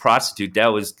newly prostitute. That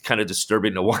was kind of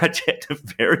disturbing to watch at the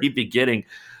very beginning.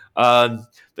 But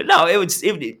no, it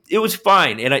was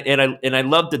fine, and I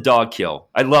loved the dog kill.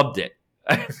 I loved it.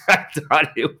 I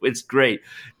thought it was great,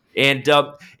 and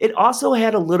it also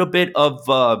had a little bit of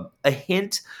a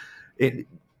hint.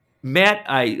 Matt,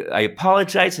 I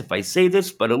apologize if I say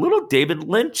this, but a little David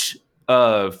Lynch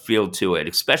feel to it,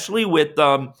 especially with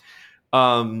the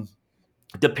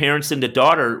parents and the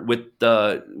daughter, with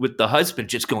the husband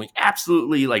just going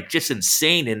absolutely like just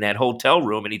insane in that hotel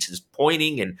room, and he's just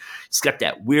pointing, and he's got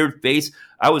that weird face.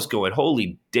 I was going,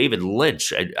 holy David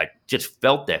Lynch. I just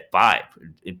felt that vibe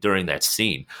during that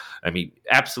scene. I mean,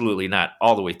 absolutely not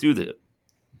all the way through the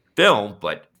film,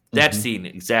 but that scene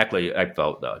exactly, I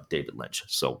felt David Lynch.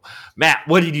 So, Matt,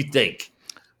 what did you think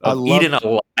of Eaten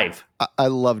Alive? I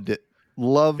loved it.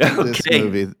 Loved this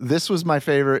movie. This was my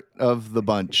favorite of the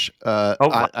bunch.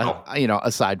 Wow.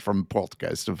 Aside from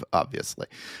Poltergeist, obviously.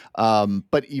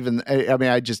 But even, I mean,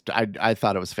 I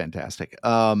thought it was fantastic.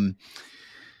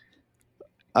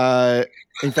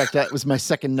 In fact, that was my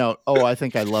second note. Oh, I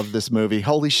think I love this movie.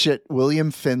 Holy shit,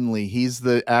 William Finley. He's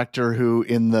the actor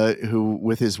who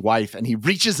with his wife, and he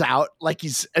reaches out like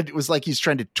it was like he's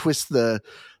trying to twist the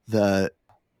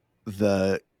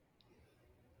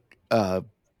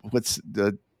what's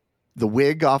the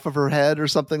wig off of her head or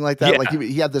something like that. Yeah. Like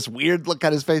he had this weird look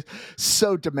on his face.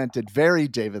 So demented, very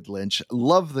David Lynch.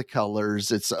 Love the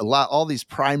colors. It's all these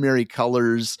primary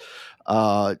colors.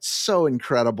 So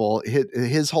incredible.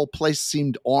 His whole place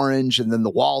seemed orange, and then the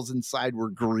walls inside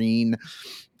were green.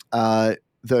 The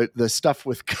stuff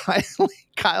with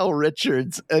Kyle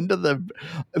Richards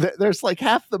there's like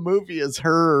half the movie is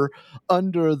her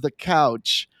under the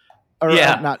couch.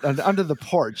 Not under the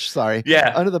porch. Sorry.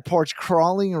 Yeah. Under the porch,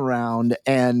 crawling around,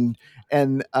 and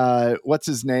what's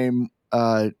his name?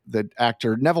 The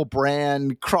actor Neville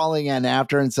Brand crawling in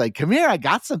after and say, "Come here, I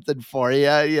got something for you,"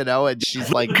 and she's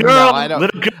like, "Girl, no, I don't."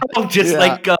 Little girl, just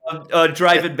like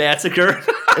Drive-In Massacre.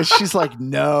 And she's like,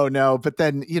 no. But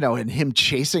then, and him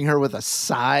chasing her with a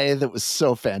scythe, that was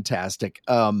so fantastic.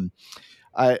 I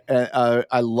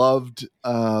loved.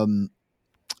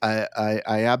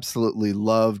 I absolutely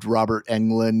loved Robert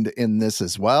Englund in this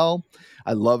as well.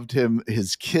 I loved him.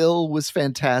 His kill was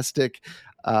fantastic.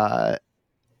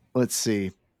 Let's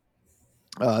see.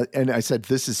 And I said,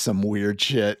 this is some weird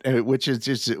shit, which is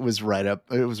just, it was right up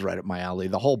my alley.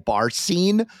 The whole bar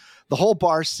scene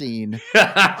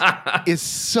is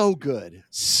so good.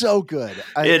 So good.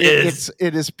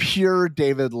 It is pure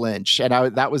David Lynch. And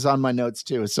that was on my notes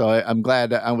too. So I'm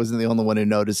glad I wasn't the only one who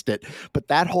noticed it. But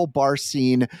that whole bar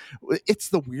scene, it's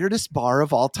the weirdest bar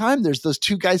of all time. There's those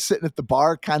two guys sitting at the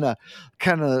bar, kind of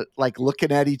like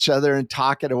looking at each other and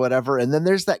talking or whatever. And then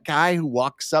there's that guy who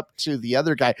walks up to the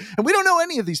other guy. And we don't know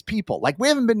any of these people. Like, we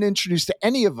haven't been introduced to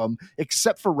any of them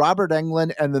except for Robert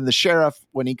Englund and then the sheriff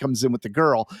when he comes in with the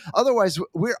girl. Otherwise,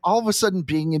 we're all of a sudden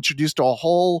being introduced to a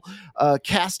whole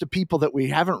cast of people that we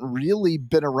haven't really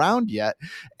been around yet.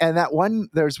 And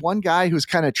there's one guy who's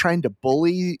kind of trying to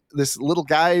bully this little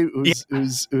guy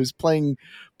who's playing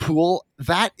pool.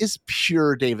 That is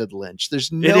pure David Lynch.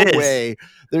 There's no way.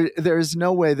 There's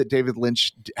no way that David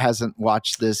Lynch hasn't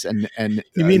watched this. And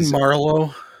you mean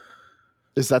Marlowe?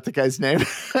 Is that the guy's name?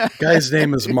 Guy's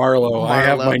name is Marlowe. I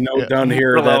have my note down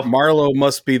here that Marlowe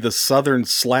must be the Southern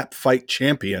slap fight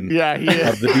champion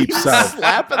of the Deep South.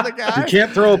 Slapping the guy. He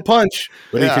can't throw a punch,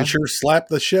 but he can sure slap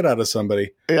the shit out of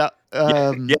somebody. Yeah.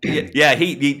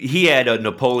 He had a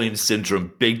Napoleon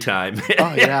syndrome big time.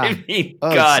 Oh, yeah. I mean,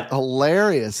 God.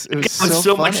 Hilarious. It was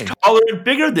so much taller and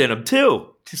bigger than him,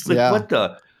 too. Just like, what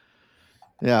the?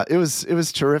 Yeah, it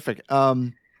was terrific.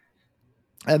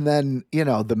 And then,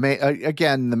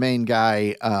 the main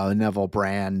guy, Neville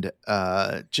Brand,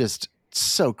 just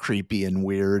so creepy and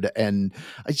weird. And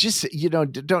I just,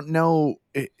 don't know,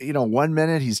 1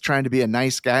 minute he's trying to be a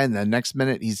nice guy and the next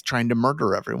minute he's trying to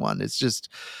murder everyone. It's just,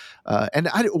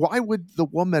 why would the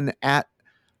woman at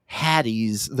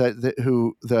Hattie's,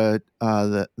 the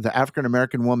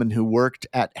African-American woman who worked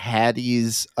at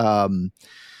Hattie's,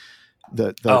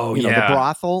 the Oh, the yeah.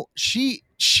 brothel. She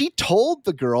told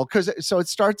the girl, because so it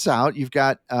starts out, you've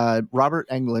got Robert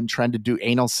Englund trying to do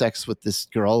anal sex with this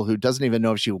girl who doesn't even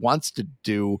know if she wants to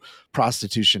do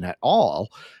prostitution at all,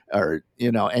 or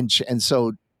and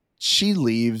so she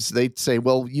leaves. They say,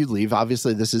 well, you leave,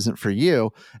 obviously this isn't for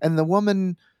you, and the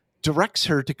woman directs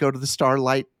her to go to the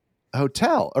Starlight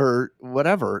Hotel, or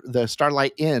whatever, the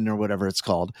Starlight Inn, or whatever it's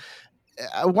called.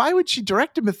 Why would she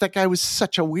direct him if that guy was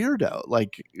such a weirdo?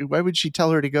 Like, why would she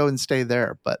tell her to go and stay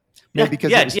there? But maybe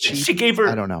because it was cheap. She gave her.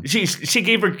 I don't know. She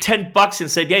gave her $10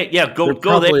 and said, "Yeah, go They're go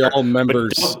probably there." all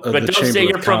members but of the don't Chamber say of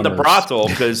you're from the Commerce. brothel,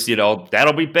 because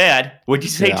that'll be bad. What'd you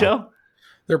say, Yeah. Joe?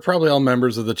 They're probably all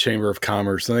members of the Chamber of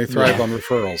Commerce, and they thrive on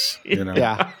referrals.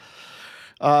 Yeah.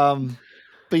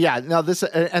 But yeah, now this,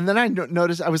 and then I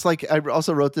noticed, I was like, I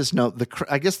also wrote this note.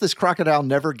 I guess this crocodile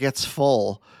never gets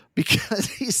full, because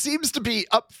he seems to be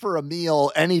up for a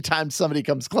meal anytime somebody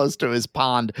comes close to his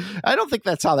pond. I don't think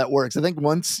that's how that works. I think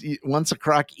once a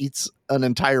croc eats an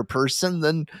entire person,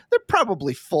 then they're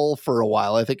probably full for a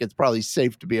while. I think it's probably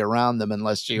safe to be around them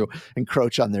unless you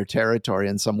encroach on their territory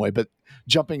in some way. But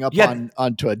jumping up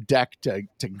onto a deck to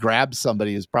grab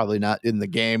somebody is probably not in the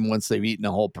game once they've eaten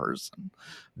a whole person.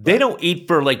 They don't eat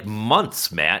for like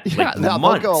months, Matt. Yeah,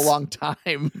 they'll go a long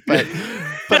time, but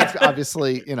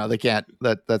obviously, they can't.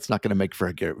 That's not going to make for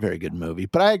a very good movie.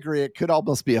 But I agree, it could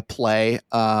almost be a play.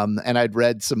 And I'd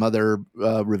read some other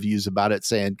reviews about it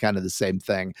saying kind of the same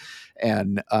thing,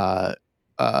 and I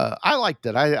liked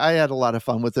it. I had a lot of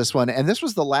fun with this one, and this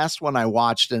was the last one I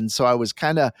watched, and so I was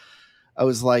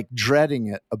like dreading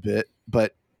it a bit,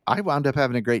 but I wound up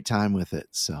having a great time with it.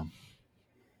 So,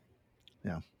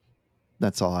 yeah.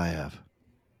 That's all I have.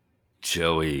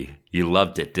 Joey, you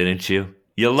loved it, didn't you?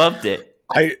 You loved it.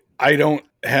 I don't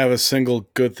have a single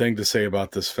good thing to say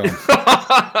about this film.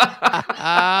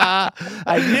 I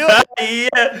knew it.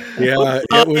 Yeah,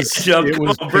 it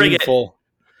was painful.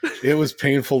 It was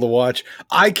painful to watch.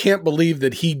 I can't believe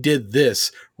that he did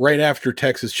this right after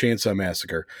Texas Chainsaw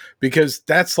Massacre, because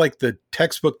that's like the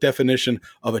textbook definition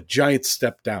of a giant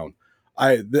step down.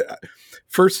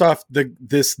 First off,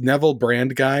 this Neville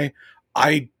Brand guy,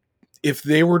 if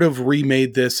they were to have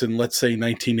remade this in, let's say,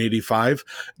 1985,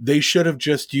 they should have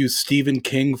just used Stephen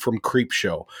King from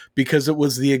Creepshow, because it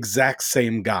was the exact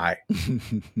same guy.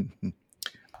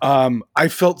 I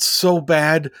felt so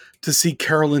bad to see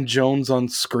Carolyn Jones on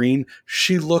screen.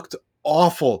 She looked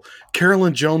awful.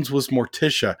 Carolyn Jones was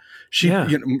Morticia. She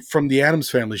from the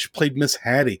Addams Family. She played Miss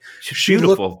Hattie. She's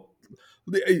beautiful.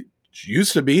 She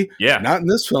used to be. Yeah. Not in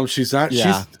this film. She's not.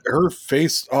 Yeah. Her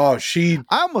face. Oh, she.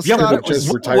 I almost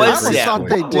thought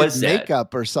they did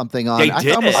makeup or something on. They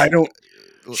did. I don't.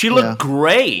 She looked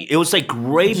gray. It was like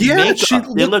gray makeup. She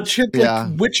looked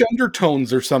like witch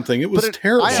undertones or something. It was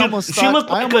terrible. She looked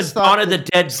like a Dawn of the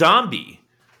Dead zombie.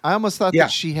 I almost thought that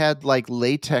she had like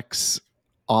latex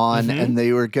on, and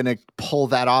they were going to pull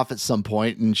that off at some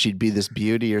point, and she'd be this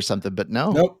beauty or something. But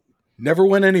no. Nope. Never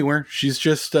went anywhere. She's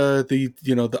just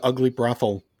the ugly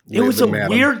brothel. It was a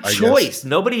weird choice.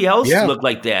 Nobody else looked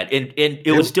like that, and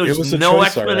it was no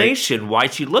explanation why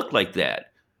she looked like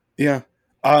that. Yeah.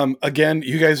 Again,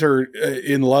 you guys are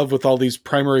in love with all these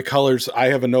primary colors. I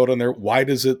have a note on there. Why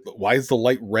is the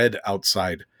light red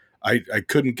outside? I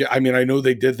couldn't get. I mean, I know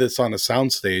they did this on a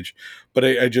soundstage, but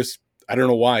I don't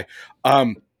know why.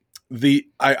 I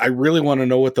really want to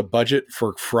know what the budget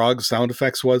for frog sound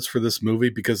effects was for this movie,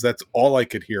 because that's all I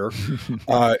could hear,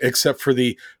 except for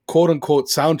the quote unquote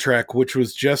soundtrack, which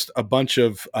was just a bunch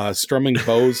of strumming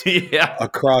bows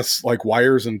across like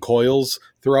wires and coils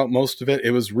throughout most of it.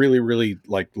 It was really, really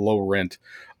like low rent.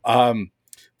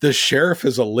 The sheriff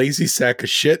is a lazy sack of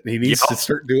shit, and he needs to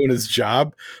start doing his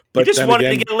job. But he just wanted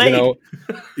to get laid.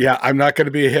 I'm not going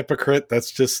to be a hypocrite. That's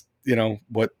just,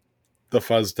 what the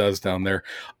fuzz does down there.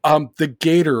 The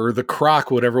gator or the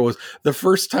croc, whatever it was, the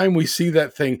first time we see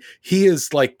that thing, he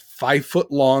is like 5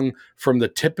 foot long from the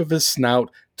tip of his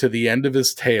snout to the end of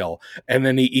his tail. And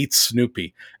then he eats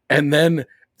Snoopy. And then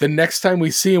the next time we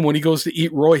see him, when he goes to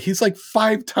eat Roy, he's like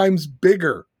 5 times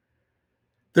bigger.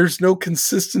 There's no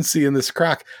consistency in this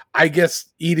croc. I guess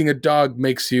eating a dog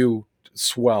makes you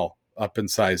swell up in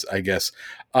size, I guess.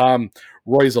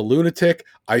 Roy's a lunatic.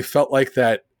 I felt like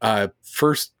that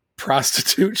first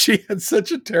prostitute. She had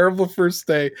such a terrible first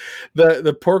day.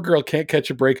 The poor girl can't catch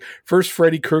a break. First,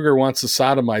 Freddy Krueger wants to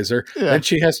sodomize her. Yeah. Then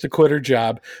she has to quit her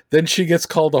job. Then she gets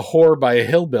called a whore by a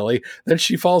hillbilly. Then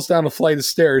she falls down a flight of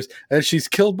stairs, and she's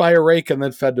killed by a rake and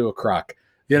then fed to a croc.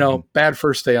 Bad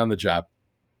first day on the job.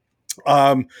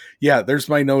 There's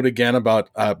my note again about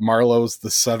Marlowe's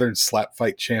the Southern slap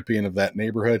fight champion of that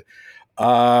neighborhood.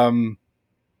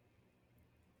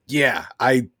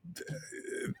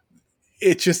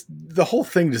 it just, the whole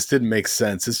thing just didn't make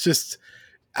sense. It's just,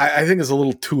 I think it's a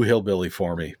little too hillbilly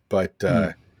for me, but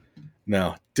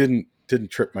no, didn't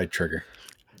trip my trigger.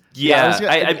 Yeah,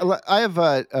 I have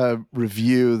a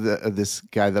review. This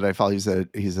guy that I follow, he's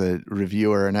a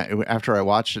reviewer, and after I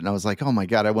watched it, and I was like, oh my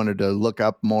god, I wanted to look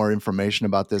up more information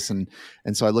about this, and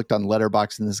so I looked on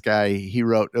Letterboxd, and this guy, he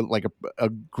wrote like a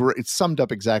great, it summed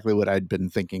up exactly what I'd been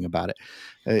thinking about it.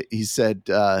 He said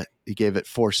he gave it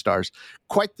 4 stars.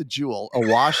 Quite the jewel,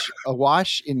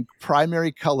 awash in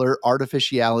primary color,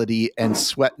 artificiality, and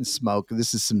sweat and smoke.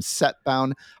 This is some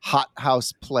set-bound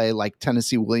hothouse play like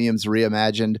Tennessee Williams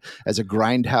reimagined as a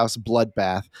grindhouse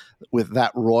bloodbath with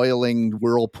that roiling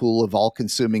whirlpool of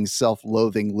all-consuming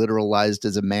self-loathing literalized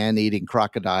as a man-eating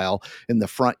crocodile in the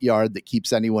front yard that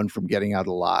keeps anyone from getting out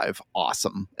alive.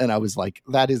 Awesome. And I was like,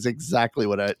 that is exactly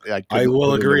what I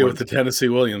will agree with the Tennessee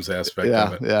Williams aspect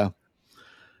of it. Yeah.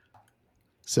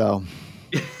 So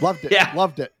loved it. Yeah.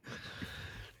 Loved it.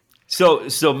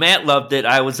 So Matt loved it.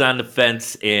 I was on the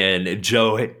fence, and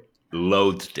Joe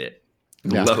loathed it.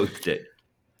 Yeah. Loathed it.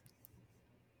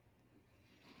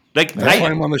 Like, that's why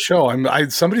I'm on the show.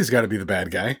 Somebody's got to be the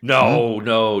bad guy. No.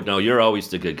 You're always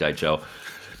the good guy, Joe.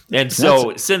 And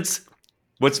so since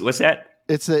what's that?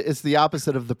 It's the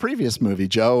opposite of the previous movie.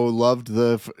 Joe loved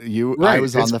Right. I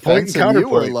was on the fence, and you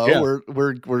were low. Yeah.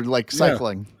 We're like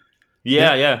cycling.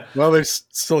 Yeah. Well, there's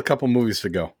still a couple movies to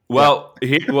go. Well,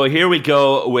 here we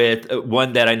go with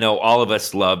one that I know all of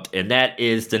us loved, and that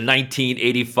is the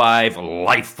 1985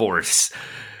 Life Force.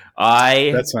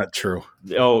 That's not true.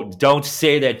 Oh, don't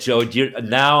say that, Joe.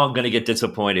 Now I'm going to get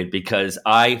disappointed because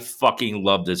I fucking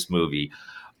love this movie.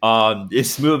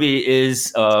 This movie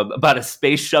is about a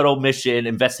space shuttle mission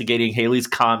investigating Halley's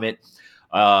Comet.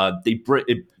 It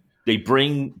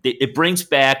brings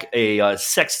back a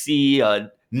sexy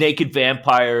naked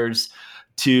vampires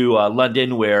to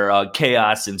London where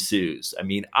chaos ensues. I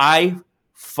mean, I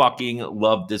fucking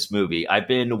love this movie. I've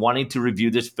been wanting to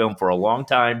review this film for a long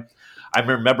time. I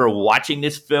remember watching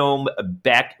this film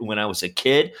back when I was a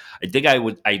kid. I think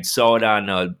I saw it on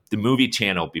the movie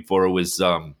channel before it was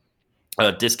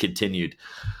discontinued.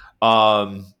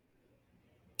 I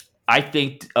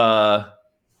think I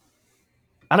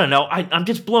don't know. I'm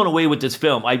just blown away with this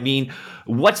film. I mean,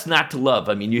 what's not to love?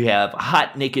 I mean, you have a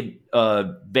hot naked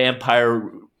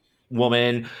vampire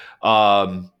woman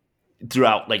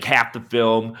throughout like half the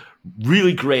film.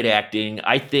 Really great acting,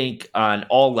 I think, on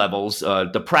all levels.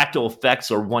 The practical effects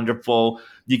are wonderful.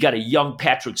 You got a young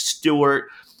Patrick Stewart,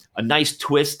 a nice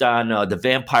twist on the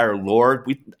vampire lore.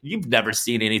 You've never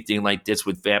seen anything like this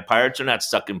with vampires. They're not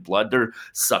sucking blood. They're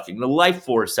sucking the life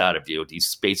force out of you, these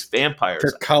space vampires.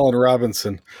 They're Colin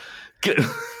Robinson. I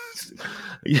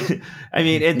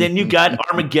mean, and then you got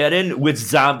Armageddon with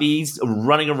zombies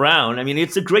running around. I mean,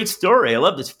 it's a great story. I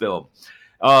love this film.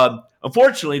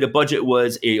 Unfortunately, the budget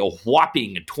was a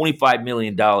whopping $25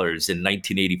 million in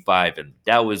 1985, and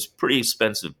that was pretty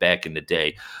expensive back in the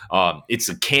day. It's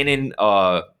a Canon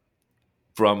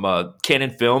from Canon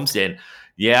Films, and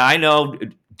yeah, I know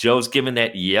Joe's given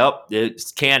that. Yep,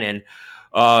 it's Canon.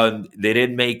 They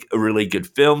didn't make really good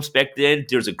films back then.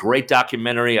 There's a great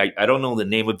documentary. I don't know the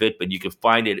name of it, but you can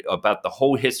find it about the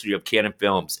whole history of Canon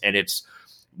Films, and it's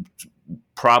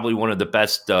probably one of the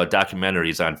best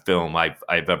documentaries on film I've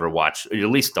ever watched, or at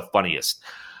least the funniest.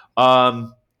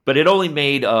 But it only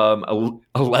made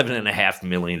 $11.5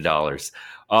 million.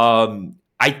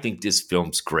 I think this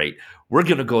film's great. We're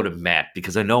going to go to Matt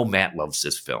because I know Matt loves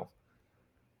this film.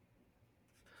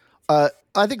 I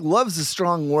think love's a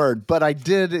strong word, but I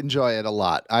did enjoy it a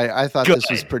lot. I thought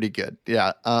this was pretty good.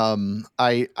 Yeah.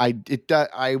 I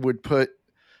would put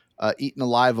Eaten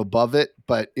Alive above it,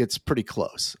 but it's pretty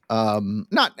close. I don't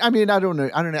know.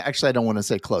 Actually, I don't want to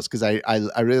say close because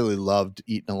I really loved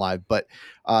Eaten Alive, but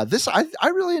this, I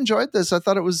really enjoyed this. I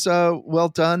thought it was well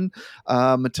done.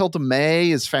 Matilda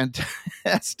May is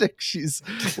fantastic. She's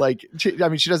like, she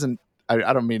doesn't,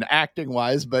 I don't mean acting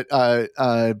wise, but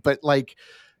like,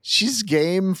 she's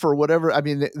game for whatever. I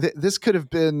mean, this could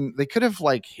have been, they could have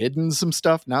like hidden some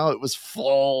stuff. Now it was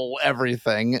full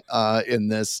everything in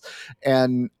this.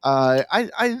 And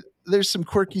there's some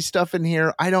quirky stuff in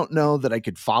here. I don't know that I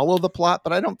could follow the plot,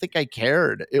 but I don't think I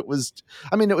cared. It was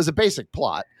a basic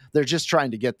plot. They're just trying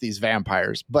to get these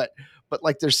vampires, but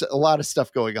like there's a lot of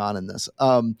stuff going on in this.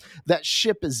 That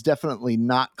ship is definitely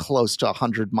not close to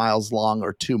 100 miles long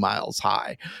or 2 miles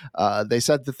high. They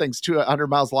said the thing's 200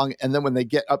 miles long, and then when they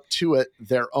get up to it,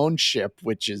 their own ship,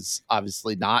 which is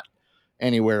obviously not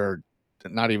anywhere,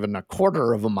 not even a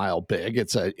quarter of a mile big.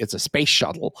 It's a space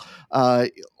shuttle.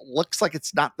 Looks like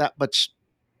it's not that much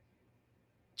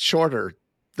shorter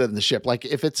than the ship. Like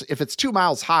if it's 2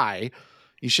 miles high,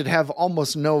 you should have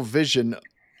almost no vision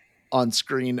on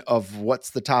screen of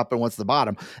what's the top and what's the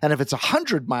bottom. And if it's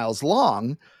 100 miles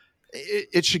long,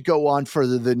 it should go on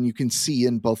further than you can see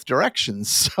in both directions.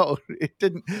 So they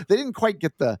didn't quite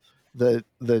get the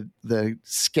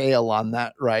scale on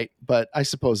that right. But I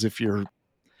suppose if you're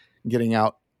getting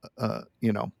out,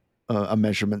 a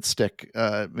measurement stick,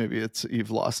 maybe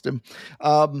you've lost him.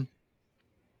 And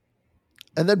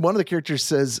then one of the characters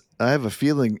says, I almost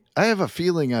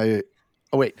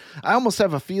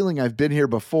have a feeling I've been here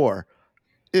before,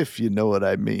 if you know what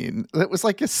I mean. It was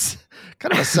like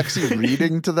kind of a sexy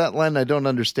reading to that line. I don't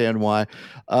understand why.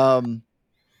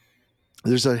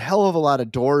 There's a hell of a lot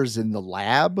of doors in the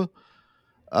lab.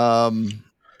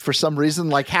 For some reason,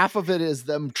 like half of it is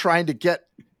them trying to get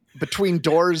between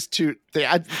doors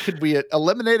could we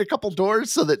eliminate a couple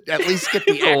doors so that at least get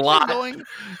the action going?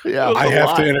 Yeah, I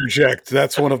have to interject.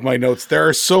 That's one of my notes. There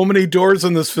are so many doors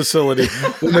in this facility.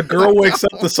 When the girl wakes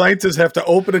up, the scientists have to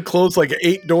open and close like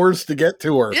 8 doors to get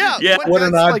to her. Yeah. What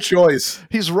an odd choice.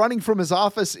 He's running from his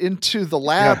office into the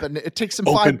lab, and it takes him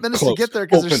 5 minutes to get there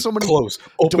because there's so many doors.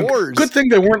 Good thing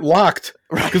they weren't locked,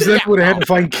 because then would have had to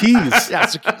find keys. Yeah,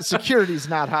 security's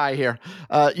not high here.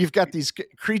 You've got these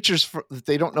creatures that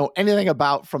they don't know anything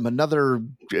about from another.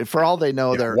 For all they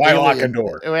know, they're why lock a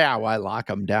door? Yeah, why lock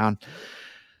them down?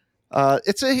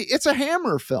 It's a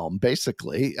Hammer film,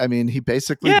 basically. I mean, he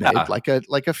basically made like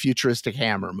a futuristic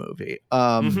Hammer movie,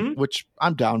 which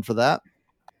I'm down for that.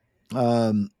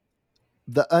 The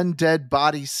undead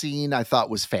body scene I thought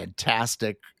was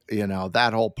fantastic.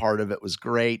 That whole part of it was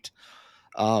great.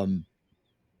 The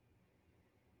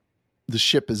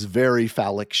ship is very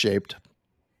phallic shaped.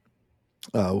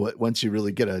 Once you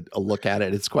really get a look at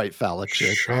it, it's quite phallic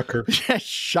shaped. Shocker.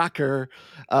 Shocker.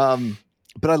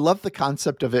 But I love the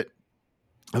concept of it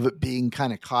being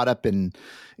kind of caught up in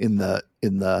the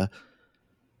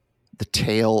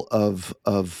tail of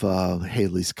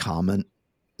Halley's Comet.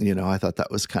 I thought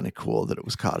that was kind of cool that it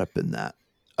was caught up in that.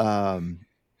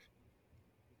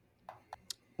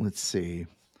 Let's see.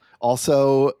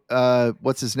 Also,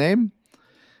 what's his name?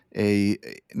 I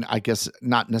guess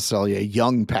not necessarily a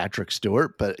young Patrick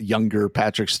Stewart, but younger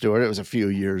Patrick Stewart. It was a few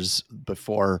years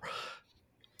before.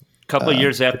 A couple of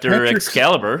years after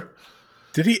Excalibur.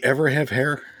 Did he ever have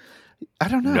hair? I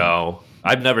don't know. No,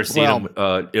 I've never seen him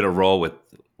in a role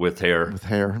with hair. With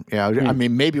hair, yeah. I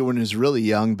mean, maybe when he was really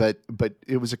young, but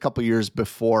it was a couple years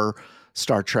before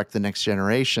Star Trek: The Next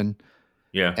Generation.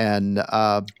 Yeah, and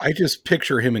I just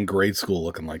picture him in grade school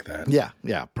looking like that.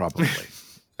 Yeah, probably.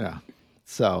 Yeah.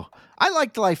 So I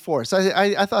liked Life Force.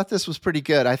 I thought this was pretty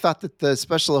good. I thought that the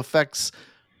special effects,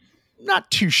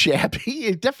 not too shabby.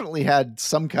 It definitely had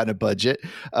some kind of budget.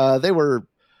 They were,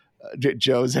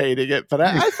 Joe's hating it, but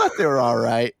I thought they were all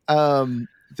right. I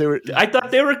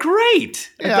thought they were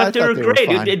great. I thought they were great.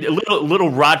 Little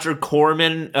Roger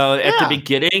Corman at the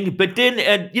beginning, but then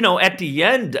at the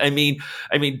end, I mean,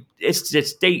 it's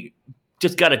just they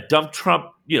just got a dump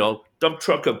truck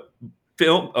of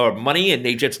film or money, and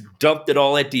they just dumped it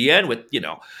all at the end with,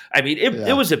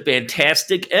 it was a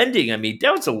fantastic ending. I mean,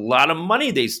 that was a lot of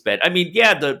money they spent. I mean,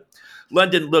 the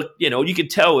London look, you could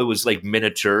tell it was like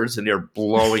miniatures and they're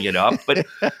blowing it up, but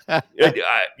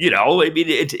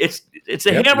it's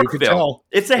a Hammer film.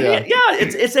 It's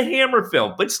a Hammer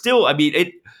film, but still, I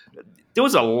mean, there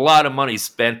was a lot of money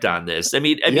spent on this. I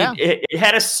mean, it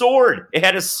had a sword. It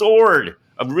had a sword.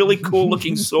 A really cool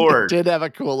looking sword. It did have a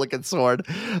cool looking sword.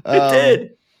 It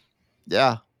did.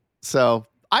 Yeah. So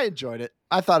I enjoyed it.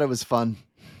 I thought it was fun.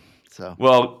 So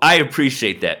well, I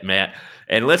appreciate that, Matt.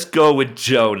 And let's go with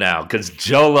Joe now, because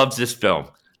Joe loves this film.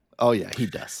 Oh yeah, he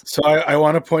does. So I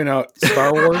want to point out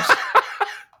Star Wars,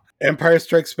 Empire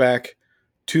Strikes Back,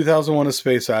 2001: A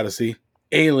Space Odyssey,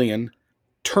 Alien,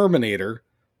 Terminator,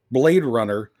 Blade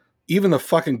Runner, even the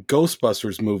fucking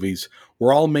Ghostbusters movies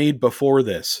were all made before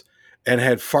this and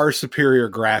had far superior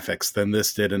graphics than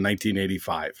this did in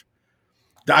 1985.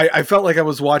 I felt like I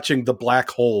was watching The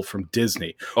Black Hole from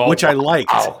Disney, which I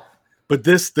liked. Wow. But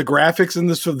the graphics in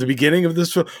this, the beginning of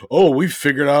this film, we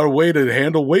figured out a way to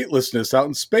handle weightlessness out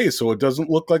in space so it doesn't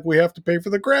look like we have to pay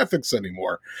for the graphics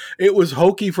anymore. It was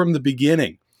hokey from the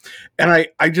beginning. And I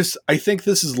think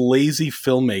this is lazy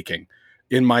filmmaking,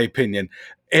 in my opinion.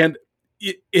 And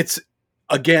it's,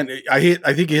 again, I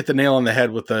think you hit the nail on the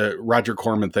head with the Roger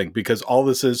Corman thing, because all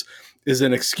this is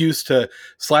an excuse to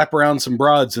slap around some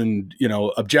broads and,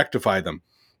 objectify them.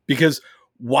 Because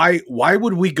why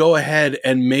would we go ahead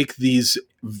and make these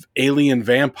alien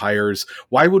vampires?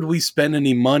 Why would we spend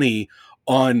any money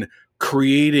on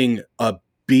creating a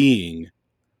being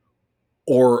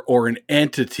or an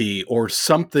entity or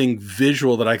something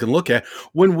visual that I can look at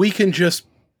when we can just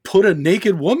put a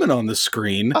naked woman on the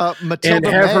screen and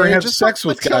have her have sex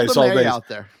with guys all day out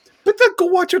there. But then go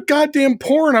watch a goddamn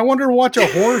porn. I wanted to watch a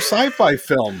horror sci-fi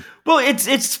film. Well, it's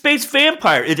space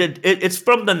vampire. It's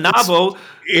from the novel.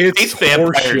 It's Space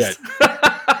Vampires.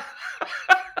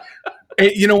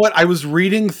 You know what? I was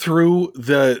reading through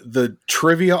the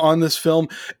trivia on this film,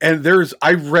 and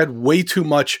I read way too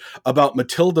much about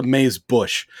Matilda May's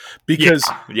bush because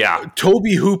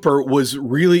Tobe Hooper was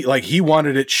really like, he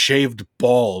wanted it shaved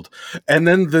bald, and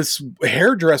then this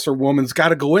hairdresser woman's got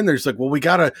to go in there. She's like, well, we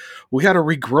gotta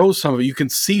regrow some of it. You can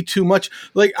see too much.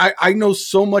 Like I know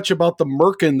so much about the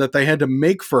merkin that they had to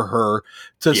make for her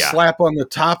to slap on the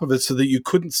top of it so that you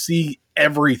couldn't see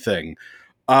everything.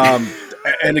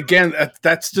 And again,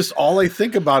 that's just all I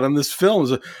think about in this film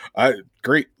is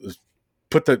great.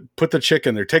 Put the chick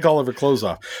in there, take all of her clothes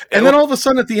off. And then all of a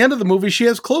sudden at the end of the movie, she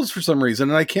has clothes for some reason.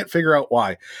 And I can't figure out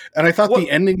why. And I thought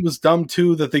the ending was dumb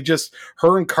too, that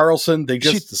her and Carlson, they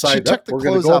just decided we're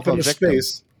going to go up into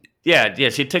space. Yeah,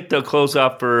 she took the clothes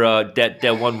off for that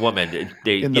one woman.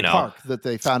 In the park that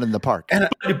they found in the park.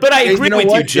 But I agree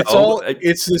with you, Joe.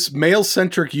 It's this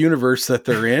male-centric universe that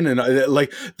they're in, and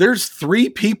like there's 3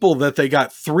 people that they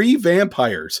got, 3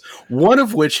 vampires, one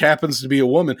of which happens to be a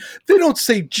woman. They don't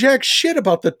say jack shit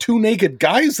about the 2 naked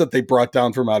guys that they brought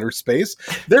down from outer space.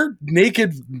 They're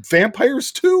naked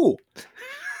vampires too.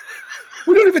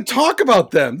 We don't even talk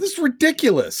about them. This is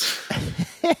ridiculous.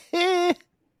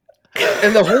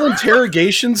 And the whole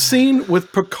interrogation scene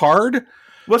with Picard,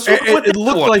 it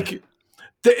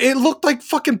looked like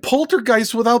fucking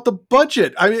Poltergeist without the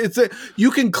budget. I mean,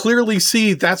 you can clearly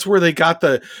see that's where they got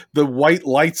the white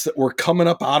lights that were coming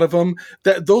up out of them.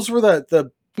 Those were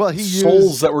the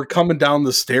souls that were coming down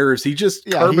the stairs. He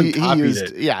just carbon copied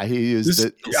it. Yeah, he used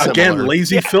it. Again,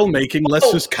 lazy filmmaking.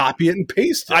 Let's just copy it and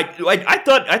paste it. I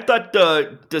thought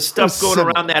the stuff going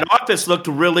around that office looked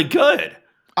really good.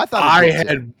 I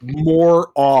had more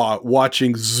awe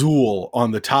watching Zool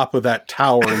on the top of that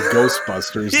tower in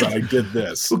Ghostbusters than I did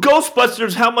this.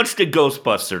 Ghostbusters, how much did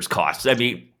Ghostbusters cost? I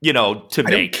mean, to make.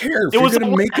 I don't care. It was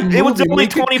only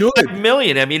 $25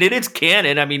 million. I mean, it is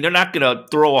canon. I mean, they're not going to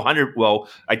throw 100. Well,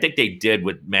 I think they did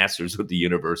with Masters of the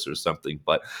Universe or something,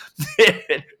 but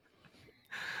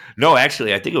no,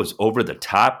 actually, I think it was Over the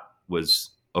Top was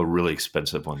a really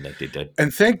expensive one that they did.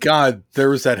 And thank God there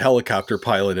was that helicopter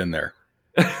pilot in there.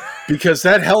 Because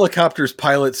that helicopter's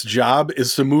pilot's job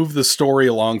is to move the story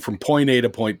along from point A to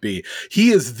point B.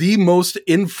 He is the most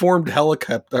informed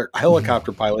helicopter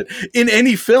pilot in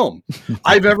any film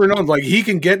I've ever known. Like, he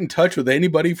can get in touch with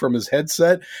anybody from his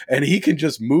headset, and he can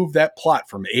just move that plot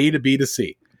from A to B to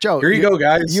C. Joe, here you go,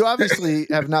 guys. You obviously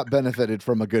have not benefited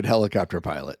from a good helicopter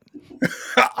pilot.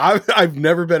 I've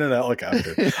never been in a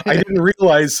helicopter. I didn't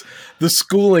realize the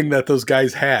schooling that those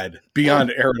guys had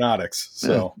beyond aeronautics.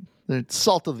 So. They're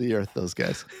salt of the earth, those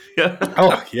guys.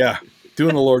 Oh, yeah.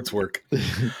 Doing the Lord's work.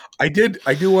 I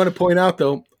do want to point out,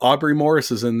 though, Aubrey Morris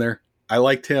is in there. I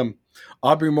liked him.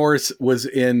 Aubrey Morris was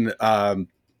in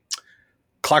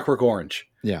Clockwork Orange.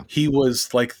 Yeah. He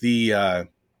was like the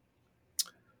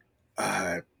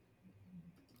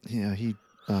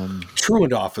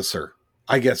truant officer,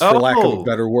 I guess, for lack of a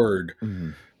better word,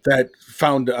 that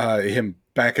found him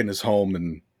back in his home.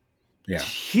 And yeah,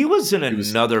 he was in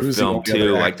another film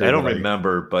too. I don't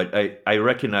remember, but I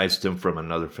recognized him from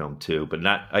another film too. But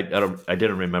not I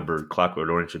didn't remember Clockwork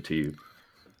Orange until you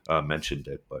mentioned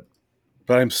it. But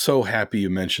I'm so happy you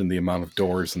mentioned the amount of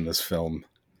doors in this film.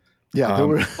 Yeah, I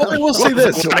will say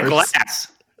this: I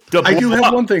do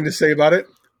have one thing to say about it.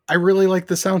 I really like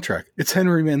the soundtrack. It's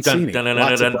Henry Mancini.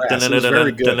 Lots of brass. It was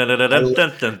very good.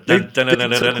 They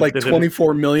took like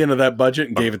 $24 million of that budget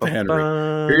and gave it to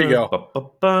Henry. Here you go.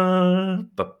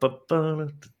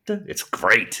 It's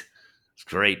great. It's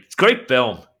great. It's a great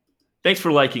film. Thanks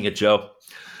for liking it, Joe.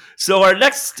 So our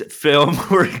next film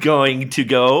we're going to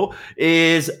go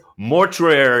is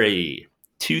Mortuary.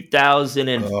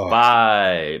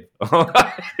 2005.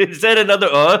 Is that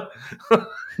another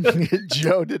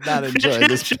Joe did not enjoy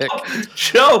this pick.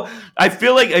 Joe, I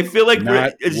feel like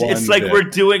it's like we're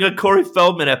doing a Corey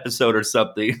Feldman episode or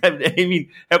something. I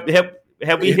mean, have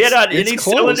we hit on any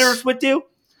cylinders with you?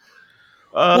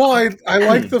 Well, I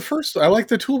like the first. I like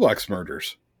the Toolbox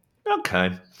Murders.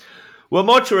 Okay. Well,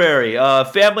 Mortuary.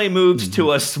 Family moves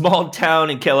to a small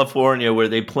town in California where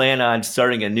they plan on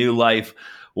starting a new life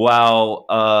while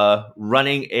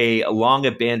running a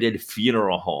long-abandoned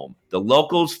funeral home. The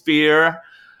locals fear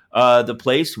the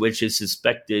place, which is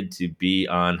suspected to be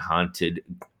on haunted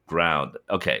ground.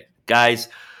 Okay, guys,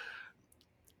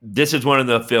 this is one of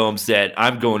the films that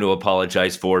I'm going to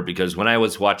apologize for, because when I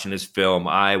was watching this film,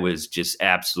 I was just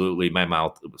absolutely, my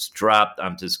mouth was dropped.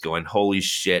 I'm just going, holy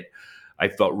shit. I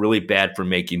felt really bad for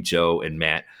making Joe and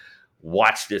Matt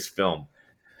watch this film.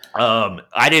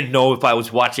 I didn't know if I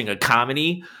was watching a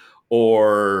comedy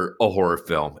or a horror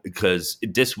film, because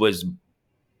this was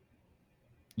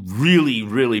really,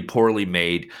 really poorly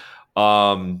made.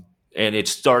 And it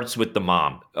starts with the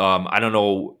mom. I don't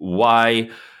know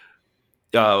why.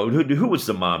 Who was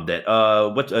the mom that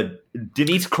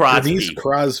Denise Crosby?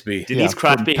 Denise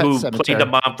Crosby, Pet who Sematary. played the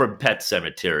mom from Pet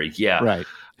Cemetery. Yeah, Right.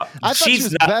 I thought she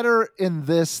was better in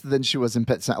this than she was in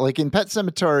Pet Sematary. Like in Pet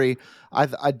Cemetery,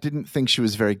 I didn't think she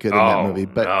was very good in that movie,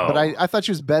 but I thought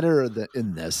she was better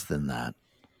in this than that.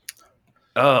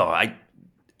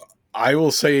 I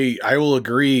will say, I will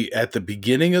agree at the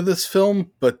beginning of this film,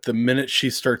 but the minute she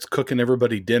starts cooking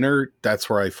everybody dinner, that's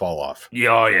where I fall off.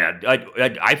 Yeah.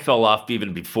 I fell off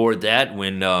even before that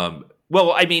when.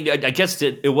 Well, I mean, I guess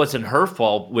it wasn't her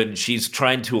fault when she's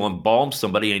trying to embalm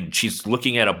somebody and she's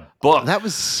looking at a book. That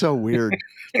was so weird.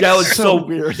 That was so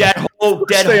weird. That whole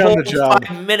job.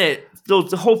 5 minute,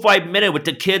 the whole 5 minute with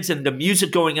the kids and the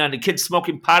music going on, the kids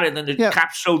smoking pot, and then the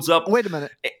cop shows up. Wait a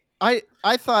minute.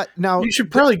 I thought now you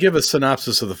should probably give a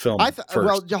synopsis of the film.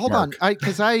 Hold on,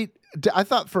 because I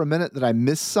thought for a minute that I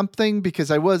missed something, because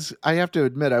I have to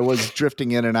admit I was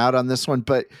drifting in and out on this one,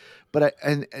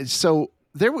 so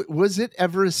was it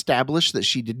ever established that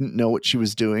she didn't know what she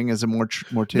was doing as a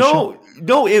mortician?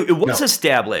 No, it was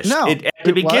established. No, at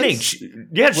the beginning. She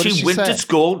went say? to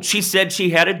school. She said she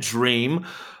had a dream,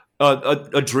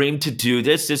 a dream to do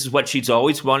this. This is what she's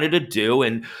always wanted to do,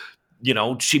 and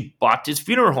she bought this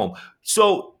funeral home.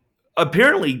 So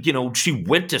apparently, she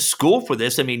went to school for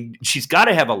this. I mean, she's got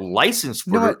to have a license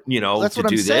for that's to what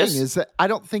do I'm saying, this. is that I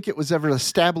don't think it was ever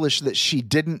established that she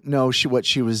didn't know what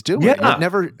she was doing. Yeah. It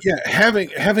never. Yeah,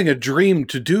 having a dream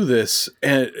to do this,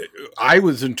 and I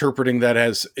was interpreting that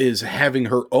as is having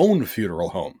her own funeral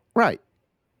home. Right.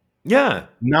 Yeah.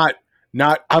 Not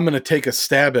I'm going to take a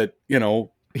stab at,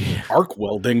 arc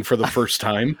welding for the first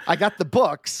time. I got the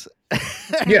books.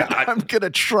 Yeah. I'm going to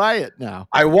try it now.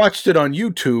 I watched it on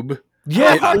YouTube.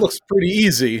 Yeah. It looks pretty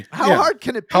easy. How hard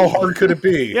can it be? How hard could it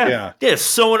be? Yeah.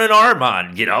 Sewing an arm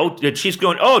on, and she's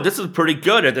going, oh, this is pretty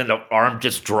good. And then the arm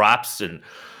just drops, and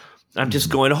I'm just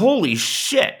going, holy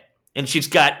shit. And she's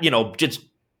got, just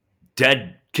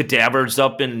dead cadavers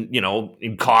up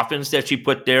in coffins that she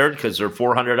put there because they're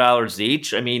 $400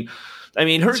 each. I mean,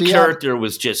 her character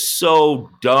was just so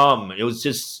dumb. It was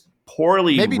just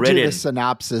poorly maybe written. Do the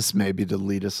synopsis maybe to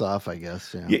lead us off, I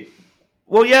guess. Yeah.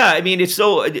 Well, yeah. I mean, it's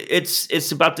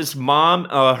about this mom,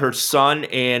 her son,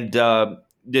 and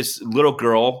this little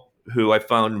girl who I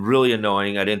found really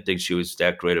annoying. I didn't think she was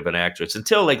that great of an actress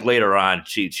until later on.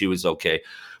 She was okay,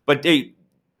 but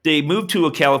they moved to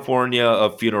a California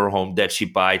funeral home that she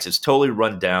buys. It's totally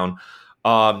run down.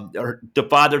 The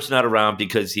father's not around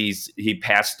because he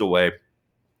passed away,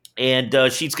 and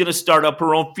she's going to start up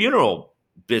her own funeral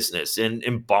business and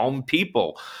embalm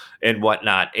people and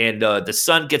whatnot. And the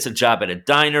son gets a job at a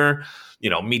diner,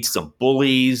 meets some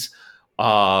bullies.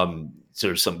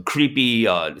 There's some creepy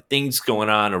things going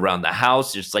on around the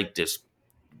house. There's like this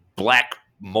black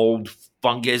mold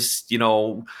fungus,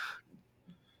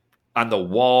 on the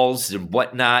walls and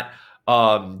whatnot.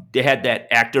 They had that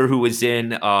actor who was in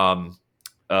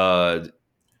the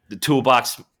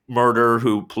Toolbox Murder,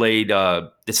 who played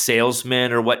the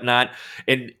salesman or whatnot,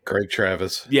 and Greg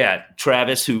Travis. Yeah,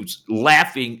 Travis, who's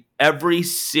laughing every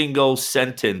single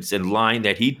sentence and line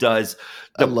that he does.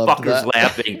 The fucker's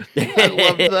laughing. I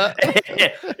love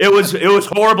that. It was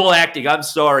horrible acting. I'm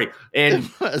sorry, and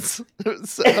but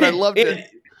I loved it.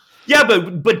 Yeah,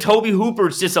 but Tobe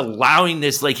Hooper's just allowing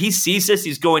this. Like, he sees this,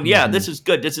 he's going, yeah, this is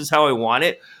good. This is how I want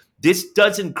it. This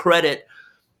doesn't credit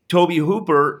Tobe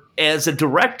Hooper as a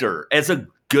director, as a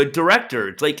good director.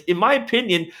 It's like, in my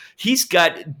opinion, he's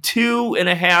got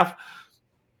 2.5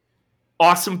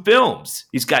 awesome films.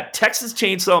 He's got Texas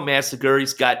Chainsaw Massacre.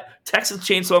 He's got Texas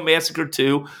Chainsaw Massacre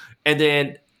 2, and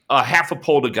then half a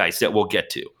Poltergeist that we'll get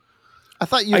to. I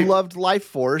thought you loved Life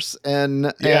Force,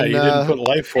 and you didn't put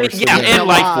Life Force. Yeah, and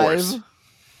Life Force.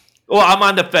 Well, I'm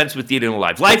on the fence with Eating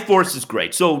Alive. Life Force is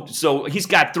great. So he's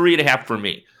got 3.5 for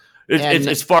me,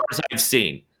 as far as I've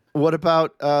seen. What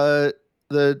about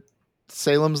the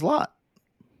Salem's Lot?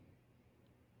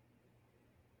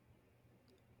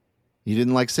 You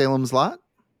didn't like Salem's Lot?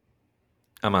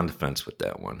 I'm on the fence with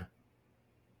that one.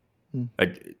 I'm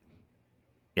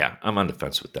on the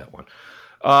fence with that one.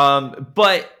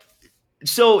 But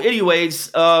so,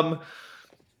 anyways,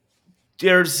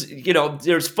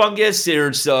 there's fungus,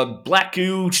 there's black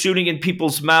goo shooting in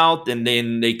people's mouth, and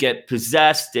then they get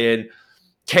possessed, and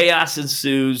chaos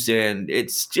ensues, and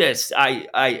it's just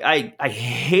I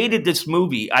hated this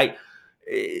movie.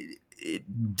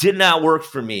 It did not work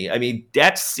for me. I mean,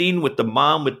 that scene with the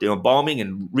mom with the embalming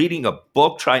and reading a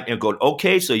book, trying and going,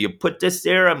 okay, so you put this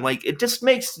there. I'm like, it just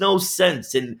makes no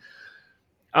sense. And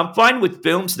I'm fine with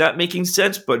films not making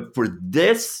sense, but for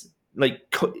this, like,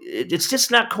 it's just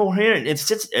not coherent. It's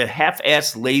just a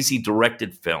half-assed, lazy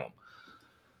directed film.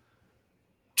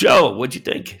 Joe, what'd you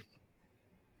think?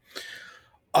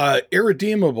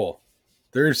 Irredeemable.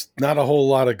 There's not a whole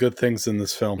lot of good things in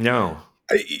this film. No.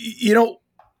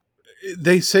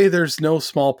 They say there's no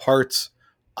small parts.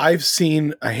 I've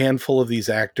seen a handful of these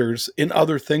actors in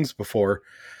other things before.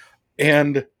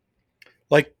 And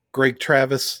like Greg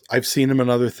Travis, I've seen him in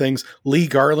other things. Lee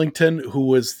Garlington, who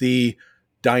was the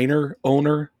diner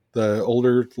owner, the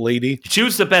older lady. She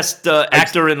was the best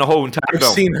actor in the whole entire film.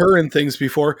 I've seen her in things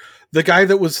before. The guy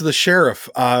that was the sheriff,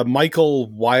 Michael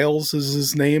Wiles is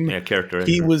his name. Yeah, character.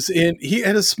 He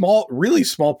had a really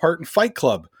small part in Fight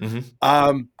Club.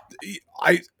 Mm-hmm.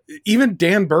 Even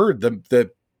Dan Bird,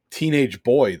 the teenage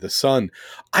boy, the son,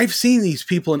 I've seen these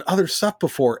people in other stuff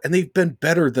before, and they've been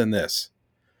better than this.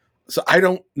 So I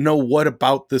don't know what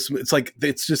about this. It's like,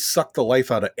 it's just sucked the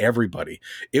life out of everybody.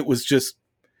 It was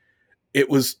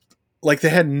like they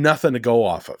had nothing to go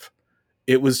off of.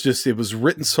 It was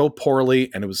written so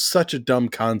poorly, and it was such a dumb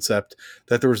concept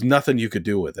that there was nothing you could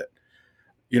do with it.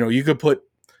 You could put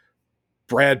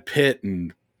Brad Pitt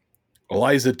and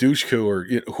Eliza Dushku or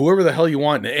whoever the hell you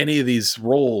want in any of these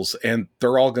roles, and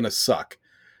they're all going to suck.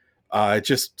 It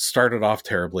just started off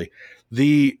terribly.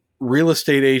 The real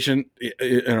estate agent,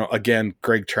 again,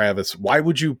 Greg Travis. Why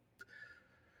would you?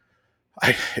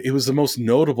 It was the most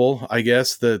notable, I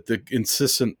guess, the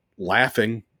insistent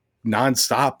laughing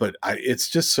nonstop, but it's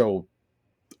just so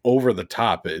over the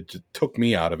top. It just took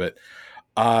me out of it.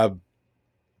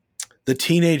 The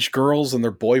teenage girls and their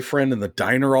boyfriend in the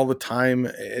diner all the time.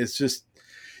 It's just,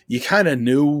 you kind of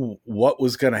knew what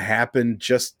was going to happen,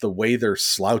 just the way they're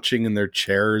slouching in their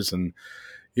chairs. And,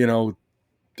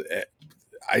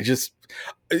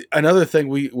 another thing,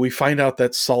 we find out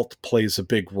that salt plays a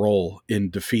big role in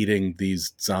defeating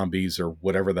these zombies or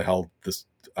whatever the hell this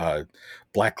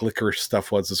black licorice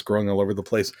stuff was that's growing all over the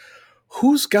place.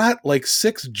 Who's got like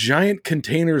 6 giant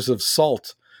containers of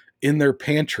salt in their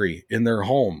pantry, in their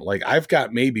home? Like, I've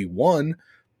got maybe 1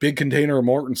 big container of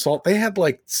Morton salt. They had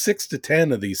like 6 to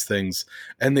 10 of these things,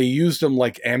 and they used them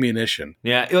like ammunition.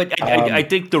 Yeah, I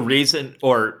think the reason,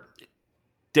 or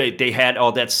they had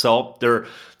all that salt, the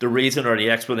reason or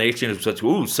the explanation is such,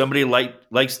 somebody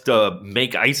likes to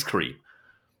make ice cream.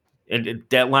 And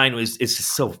that line it's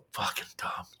just so fucking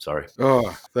dumb. Sorry.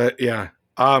 Oh, yeah.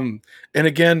 And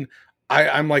again,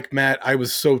 I'm like Matt, I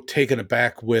was so taken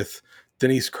aback with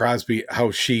Denise Crosby,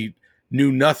 how she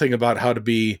knew nothing about how to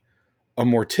be a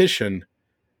mortician.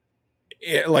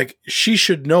 Like, she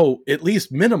should know, at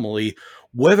least minimally,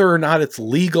 whether or not it's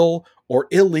legal or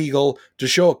illegal to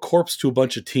show a corpse to a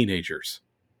bunch of teenagers.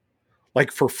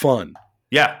 Like, for fun.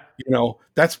 Yeah.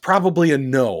 That's probably a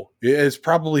no. It's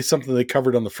probably something they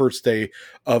covered on the first day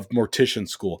of mortician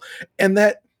school. And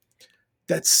that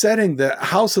setting, the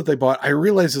house that they bought, I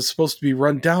realize it's supposed to be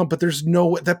run down, but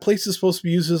that place is supposed to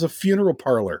be used as a funeral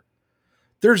parlor.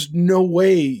 There's no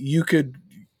way you could,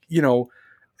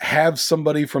 have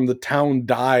somebody from the town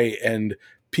die and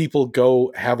people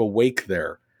go have a wake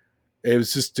there. It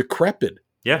was just decrepit.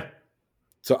 Yeah.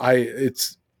 So I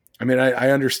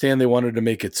understand they wanted to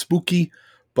make it spooky,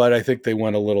 but I think they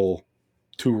went a little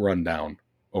too run down,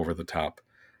 over the top.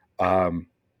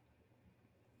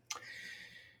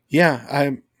 Yeah,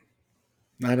 I'm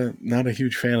not a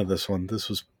huge fan of this one. This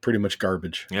was pretty much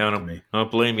garbage. Yeah, I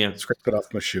don't blame you. Scraped it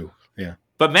off my shoe. Yeah,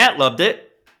 but Matt loved it.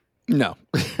 No,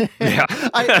 Yeah,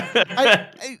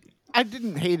 I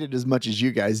didn't hate it as much as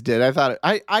you guys did. I thought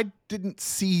I didn't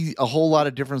see a whole lot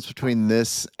of difference between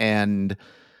this and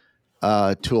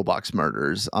Toolbox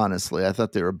Murders. Honestly, I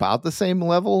thought they were about the same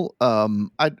level.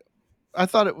 I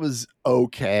thought it was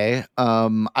okay.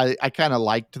 I kind of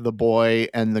liked the boy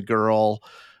and the girl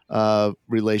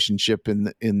relationship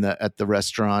at the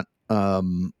restaurant.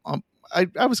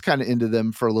 I was kind of into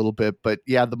them for a little bit, but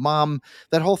yeah, the mom,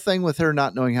 that whole thing with her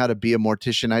not knowing how to be a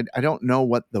mortician, I don't know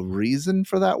what the reason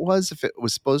for that was, if it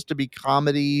was supposed to be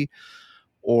comedy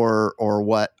or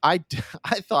what. I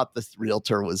thought this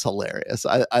realtor was hilarious.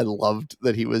 I loved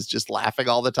that he was just laughing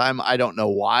all the time. I don't know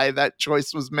why that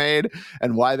choice was made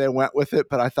and why they went with it,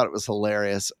 but I thought it was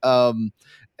hilarious.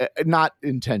 Not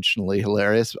intentionally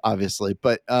hilarious, obviously,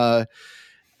 but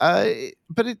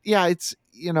But it's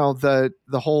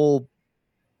the whole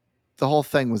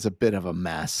thing was a bit of a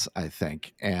mess, I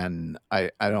think, and I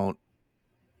don't.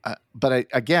 But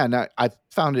I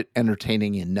found it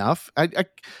entertaining enough. I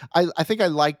think I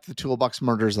liked the Toolbox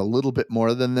Murders a little bit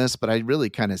more than this, but I really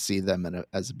kind of see them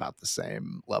as about the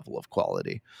same level of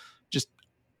quality. Just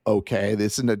okay.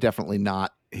 This is definitely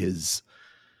not his.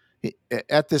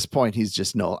 At this point, he's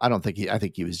just I don't think I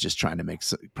think he was just trying to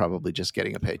probably just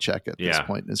getting a paycheck at this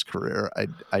point in his career.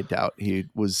 I doubt he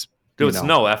was. There was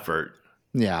no effort.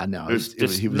 Yeah, no,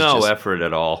 There's he was no effort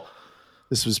at all.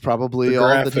 This was probably all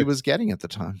that he was getting at the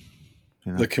time.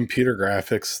 The computer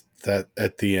graphics that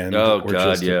at the end were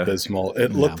just abysmal.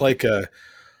 It looked like a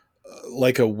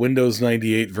Windows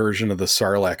 98 version of the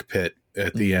Sarlacc pit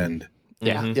at the end.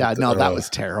 Yeah, that was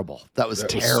terrible. That was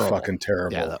terrible. Fucking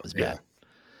terrible. Yeah, that was bad.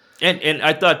 And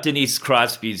I thought Denise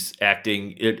Crosby's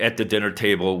acting at the dinner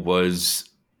table was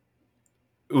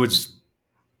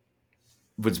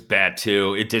bad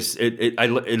too.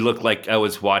 It looked like I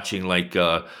was watching like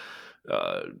run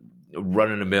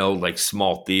of the mill like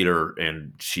small theater,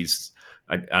 and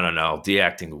I don't know, the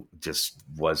acting just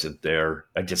wasn't there.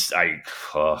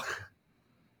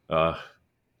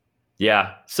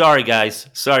 Yeah, sorry guys,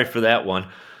 sorry for that one.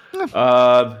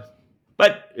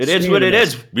 But it is what it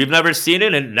is. We've never seen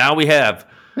it, and now we have.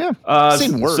 Yeah,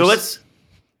 seen worse. So let's.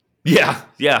 Yeah.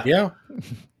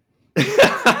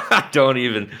 Don't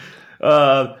even.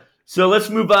 So let's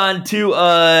move on to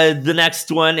the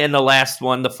next one and the last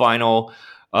one, the final,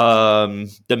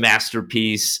 the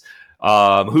masterpiece.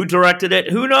 Who directed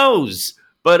it? Who knows?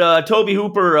 But Tobe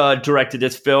Hooper directed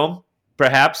this film,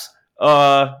 perhaps.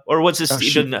 Or was it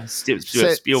Steven Spielberg?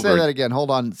 Say that again.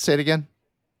 Hold on. Say it again.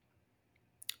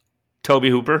 Tobe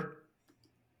Hooper.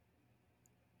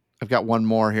 I've got one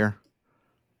more here.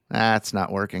 It's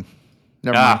not working.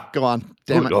 Never mind. Go on.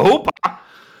 Damn it. Hooper.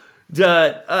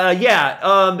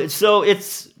 So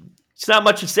it's not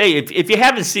much to say. If you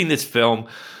haven't seen this film,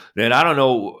 then I don't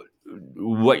know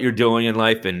what you're doing in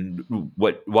life and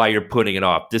why you're putting it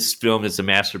off. This film is a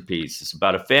masterpiece. It's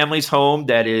about a family's home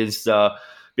that is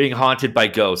being haunted by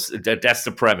ghosts. That's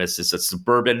the premise. It's a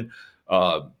suburban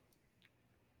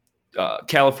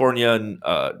Californian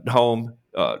home.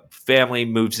 Family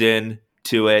moves in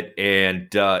to it, and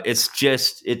it's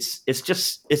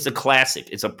a classic.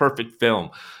 It's a perfect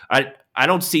film. I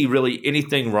don't see really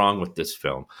anything wrong with this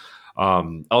film.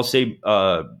 I'll say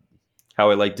how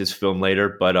I like this film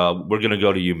later, but we're gonna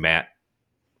go to you, Matt.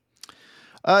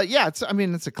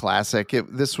 It's a classic.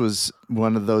 This was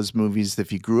one of those movies that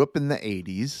if you grew up in the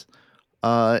 80s,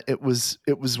 it was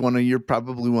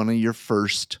probably one of your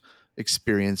first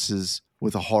experiences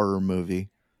with a horror movie.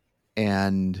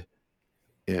 And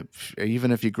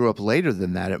even if you grew up later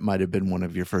than that, it might have been one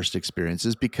of your first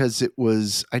experiences because it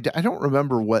was, I don't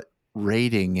remember what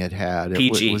rating it had.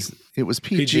 PG. It was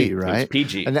PG, right? It was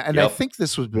PG. And I think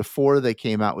this was before they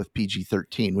came out with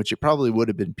PG-13, which it probably would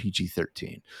have been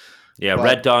PG-13. Yeah, but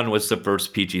Red Dawn was the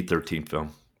first PG-13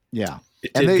 film. Yeah.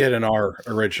 It did get an R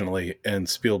originally, and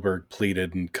Spielberg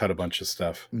pleaded and cut a bunch of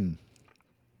stuff. Ooh.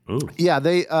 Yeah,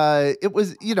 it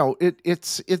was,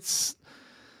 it's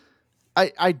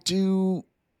I do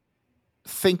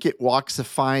think it walks a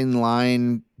fine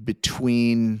line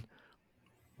between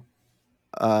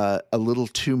a little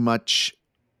too much,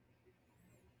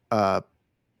 I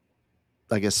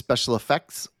guess, special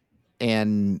effects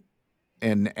and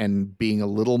being a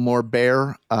little more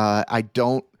bare. I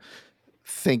don't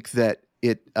think that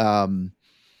it.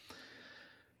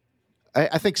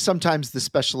 I think sometimes the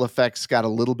special effects got a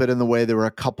little bit in the way. There were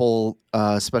a couple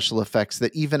special effects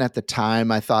that even at the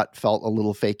time I thought felt a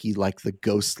little fakey, like the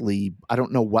ghostly. I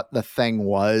don't know what the thing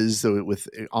was.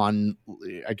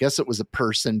 I guess it was a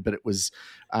person, but it was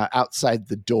outside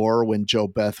the door when Jo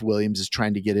Beth Williams is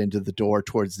trying to get into the door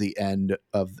towards the end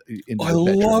of. I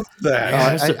love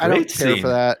that. I don't care for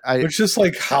that. It's just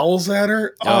like howls at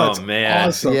her. Oh man,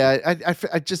 awesome. Yeah,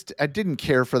 I didn't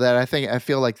care for that. I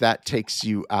feel like that takes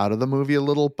you out of the movie a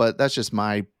little, but that's just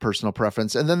my personal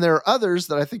preference. And then there are others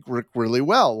that I think work really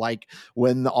well, like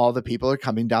when all the people are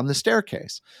coming down the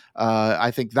staircase.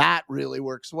 I think that really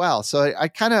works well. So I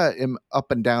kind of am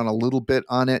up and down a little bit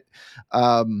on it.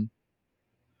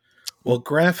 Well,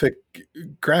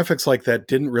 graphics like that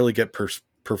didn't really get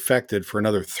perfected for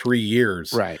another 3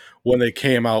 years, right? When they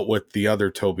came out with the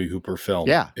other Tobe Hooper film,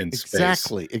 in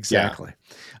space. Exactly.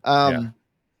 Yeah.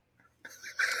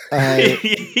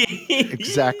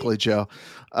 Exactly, Joe.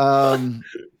 Let's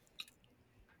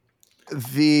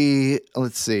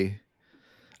see.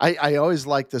 I always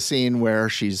like the scene where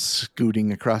she's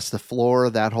scooting across the floor.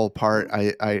 That whole part,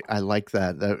 I like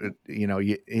that.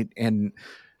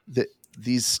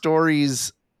 these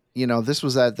stories, you know, this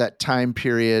was at that time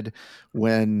period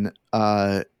when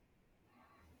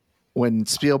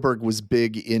Spielberg was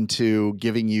big into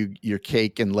giving you your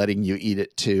cake and letting you eat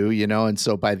it too, you know? And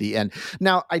so by the end,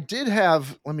 now I did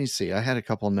have, let me see, I had a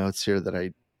couple notes here that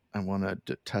I wanted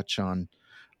to touch on.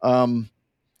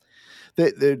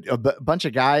 Bunch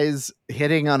of guys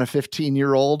hitting on a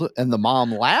 15-year-old and the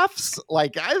mom laughs.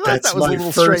 Like, I thought that was a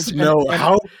little strange.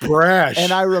 How brash.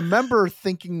 And I remember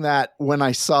thinking that when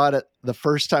I saw it the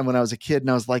first time when I was a kid, and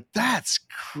I was like, that's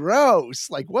gross.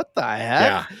 Like, what the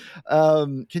heck? Yeah.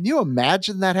 Can you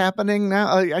imagine that happening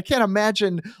now? I can't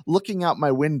imagine looking out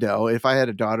my window if I had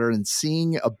a daughter and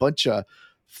seeing a bunch of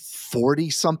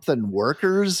 40-something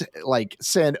workers like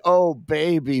saying, "Oh,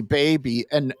 baby,"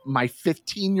 and my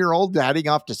 15-year-old heading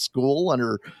off to school on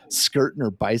her skirt and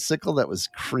her bicycle. That was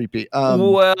creepy.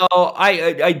 Well,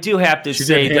 I do have to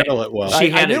say didn't handle it well.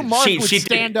 I knew Mark would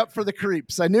stand up for the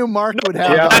creeps. I knew Mark would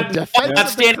have a defense. Not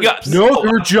standing up. No, they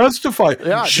were justified.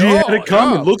 Yeah, she had it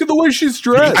coming. Look at the way she's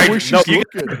dressed. You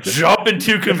jump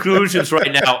into conclusions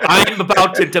right now. I'm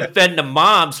about to defend the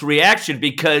mom's reaction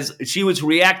because she was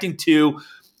reacting to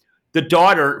the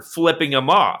daughter flipping him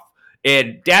off.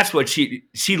 And that's what she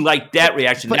liked that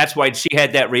reaction. But that's why she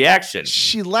had that reaction.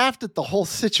 She laughed at the whole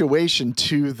situation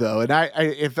too, though. And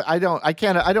I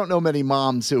don't know many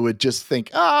moms who would just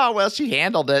think, "Oh, well, she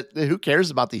handled it. Who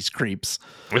cares about these creeps?"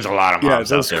 There's a lot of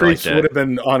moms. Yeah, those creeps would have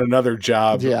been on another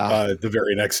job the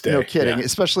very next day. No kidding,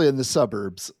 especially in the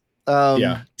suburbs.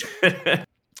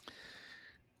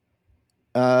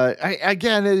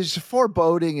 Again,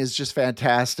 foreboding is just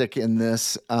fantastic in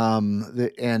this, and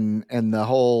the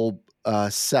whole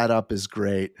setup is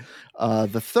great.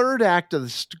 The third act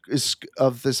of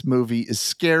this movie is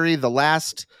scary. The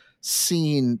last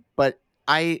scene, but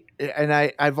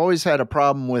I've always had a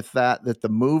problem with that the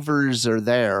movers are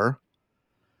there.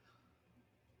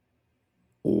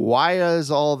 Why is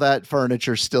all that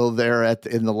furniture still there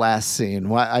in the last scene?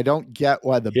 Why I don't get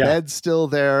why the bed's still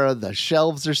there, the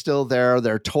shelves are still there,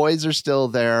 their toys are still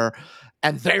there,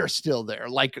 and they're still there.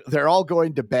 Like, they're all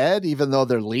going to bed even though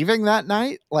they're leaving that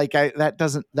night. Like,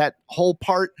 that whole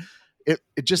part, it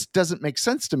just doesn't make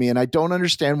sense to me, and I don't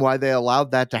understand why they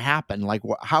allowed that to happen. Like,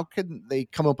 how couldn't they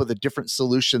come up with a different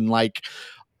solution? Like,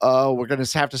 we're going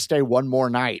to have to stay one more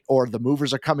night, or the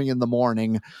movers are coming in the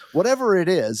morning, whatever it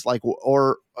is. Like,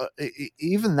 or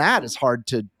even that is hard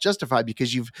to justify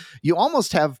because you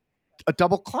almost have a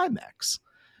double climax.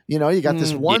 You know, you got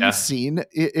this one scene.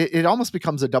 It almost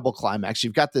becomes a double climax.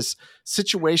 You've got this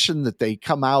situation that they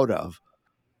come out of,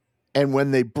 and when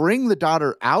they bring the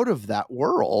daughter out of that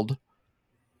world,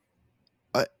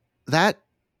 that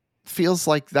feels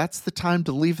like that's the time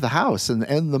to leave the house and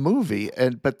end the movie.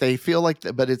 But they feel like,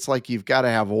 but it's like you've got to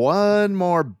have one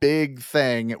more big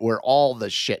thing where all the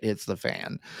shit hits the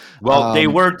fan. Well, they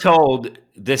were told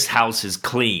this house is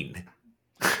clean.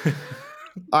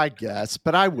 I guess,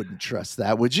 but I wouldn't trust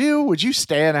that. Would you? Would you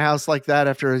stay in a house like that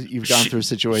after you've gone through a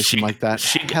situation like that?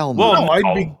 Hell no. Well,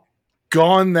 I'd be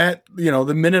gone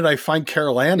the minute I find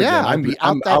Carol Ann again. I'd be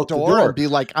out that door and be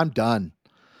like, I'm done.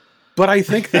 But I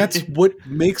think that's what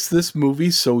makes this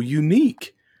movie so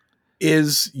unique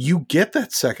is you get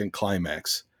that second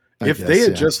climax. If they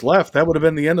had just left, that would have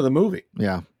been the end of the movie.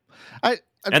 Yeah. And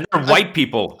they're white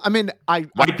people. I mean,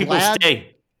 white people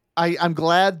stay. I'm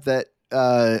glad that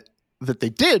that they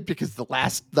did, because that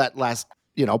last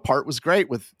part was great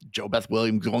with Jo Beth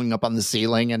Williams going up on the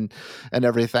ceiling and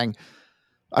everything.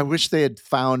 I wish they had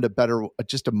found a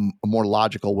more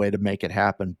logical way to make it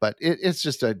happen, but it's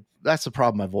just that's a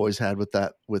problem I've always had with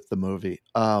the movie.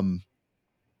 I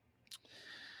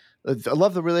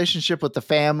love the relationship with the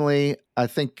family. I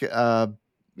think, Jo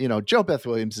Beth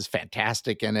Williams is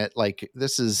fantastic in it. Like,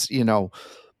 this is,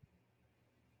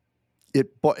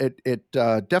 it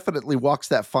definitely walks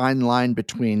that fine line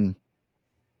between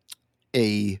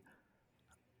a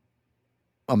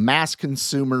mass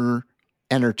consumer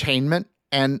entertainment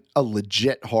and a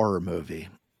legit horror movie.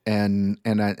 And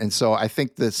so I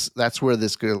think that's where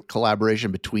this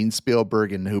collaboration between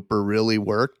Spielberg and Hooper really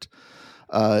worked,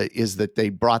 is that they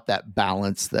brought that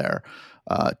balance there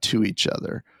to each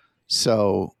other.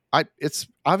 So it's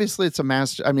obviously it's a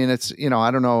master. I mean, it's,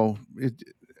 I don't know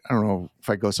if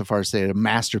I go so far as to say a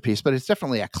masterpiece, but it's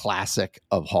definitely a classic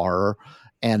of horror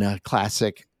and a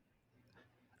classic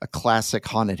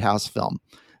haunted house film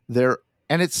there.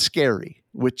 And it's scary,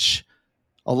 which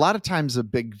a lot of times a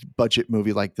big budget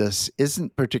movie like this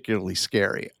isn't particularly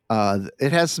scary.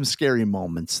 It has some scary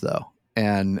moments though.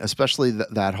 And especially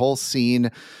that whole scene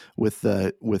with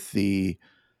the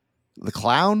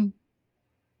clown,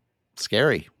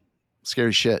 scary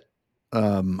shit.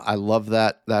 I love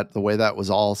that the way that was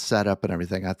all set up and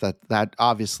everything. I thought that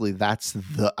obviously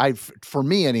for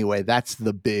me anyway, that's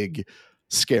the big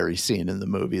scary scene in the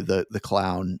movie, the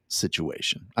clown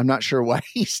situation. I'm not sure why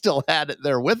he still had it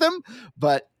there with him,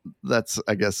 but that's,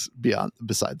 I guess,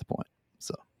 beside the point.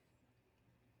 So,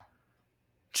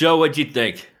 Joe, what'd you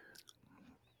think?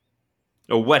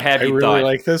 Or what have you really thought?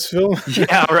 Like this film.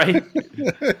 Yeah, right.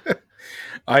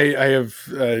 I have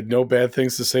no bad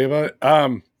things to say about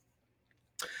it.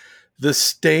 The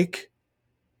steak,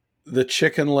 the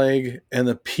chicken leg, and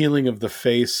the peeling of the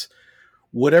face,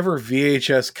 whatever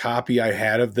VHS copy I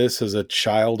had of this as a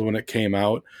child when it came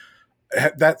out,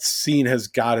 that scene has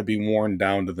got to be worn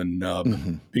down to the nub,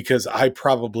 because I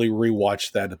probably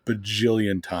rewatched that a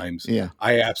bajillion times. Yeah.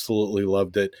 I absolutely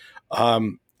loved it.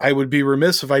 I would be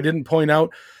remiss if I didn't point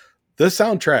out the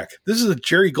soundtrack. This is a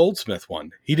Jerry Goldsmith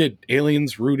one. He did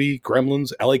Aliens, Rudy,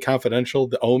 Gremlins, LA Confidential,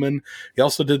 The Omen. He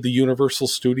also did the Universal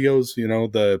Studios,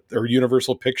 or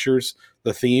Universal Pictures,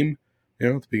 the theme,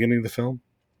 at the beginning of the film.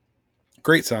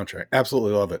 Great soundtrack.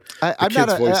 Absolutely love it.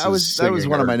 That was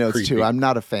one of my notes too. I'm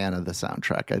not a fan of the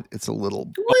soundtrack. It's a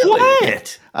little.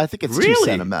 What? I think it's too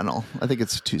sentimental.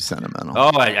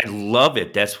 Oh, I love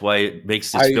it. That's why it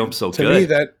makes this film so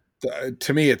good.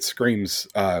 To me, it screams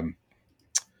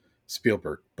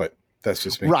Spielberg, but that's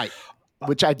just me. Right.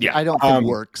 Which I don't think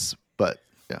works, but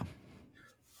yeah.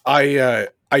 I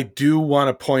do want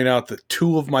to point out that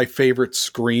two of my favorite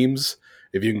screams,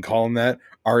 if you can call them that,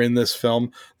 are in this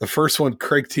film. The first one,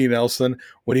 Craig T. Nelson,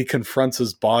 when he confronts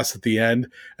his boss at the end,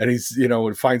 and he's,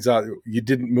 and finds out you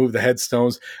didn't move the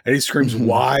headstones, and he screams,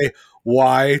 why,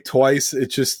 twice.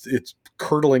 It's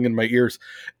curdling in my ears.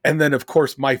 And then, of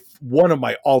course, one of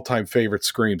my all-time favorite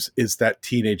screams is that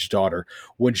teenage daughter.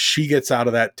 When she gets out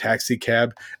of that taxi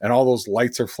cab, and all those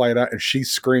lights are flying out, and she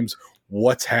screams,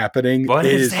 what's happening? What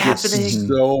is happening?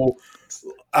 So,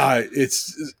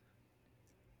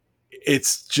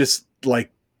 it's just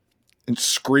like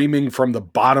screaming from the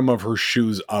bottom of her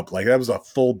shoes up. Like, that was a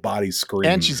full body scream.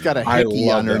 And she's got a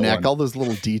hickey on her neck. One. All those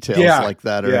little details like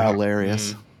that are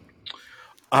hilarious.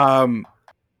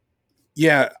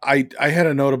 Yeah, I had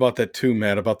a note about that too,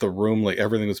 Matt, about the room. Like,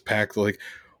 everything was packed. Like,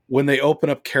 when they open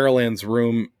up Carol Ann's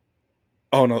room.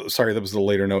 Oh no, sorry, that was the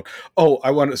later note.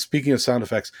 Speaking of sound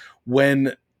effects,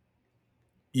 when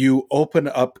you open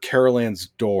up Carol Ann's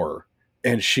door,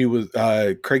 and she was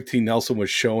Craig T. Nelson was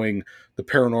showing the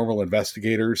paranormal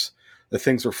investigators, the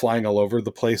things were flying all over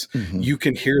the place. You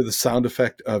can hear the sound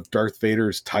effect of Darth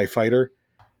Vader's TIE fighter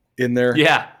in there.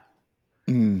 Yeah.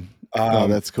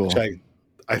 That's cool. Which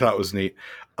I thought was neat.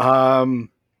 Yeah,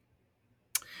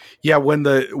 when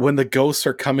the ghosts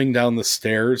are coming down the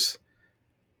stairs,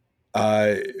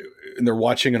 and they're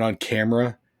watching it on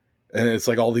camera, and it's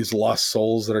like all these lost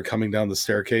souls that are coming down the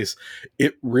staircase.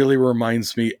 It really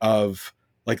reminds me of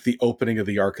like the opening of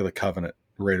the Ark of the Covenant,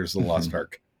 Raiders of the Lost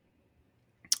Ark.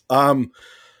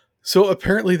 So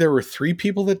apparently there were 3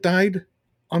 people that died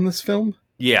on this film.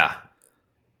 Yeah.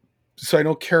 So I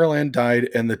know Carol Ann died,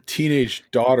 and the teenage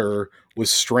daughter was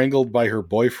strangled by her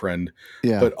boyfriend.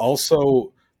 Yeah. But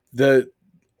also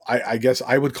I guess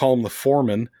I would call him the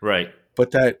foreman. Right.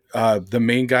 But that the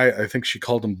main guy, I think she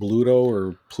called him Pluto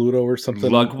or something.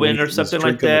 Lugwin or something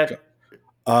like that.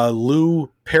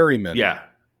 Lou Perryman. Yeah.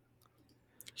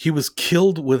 He was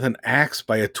killed with an axe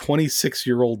by a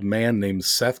 26-year-old man named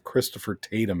Seth Christopher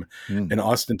Tatum in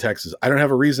Austin, Texas. I don't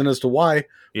have a reason as to why,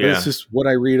 but it's just what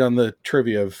I read on the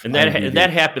trivia of. And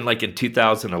that happened like in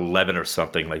 2011 or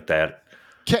something like that.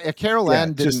 Carol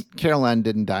Ann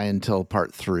didn't die until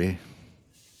part 3.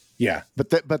 Yeah, but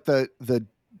the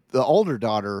older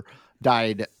daughter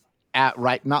died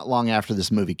not long after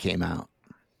this movie came out.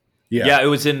 Yeah, it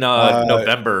was in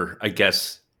November, I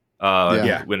guess.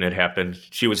 When it happened,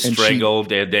 she was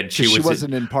strangled, and then she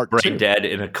wasn't in part brain 2. dead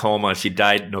in a coma. She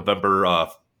died November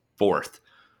 4th.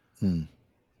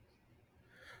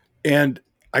 And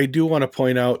I do want to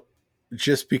point out,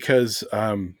 just because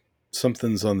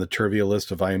something's on the trivia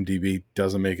list of IMDb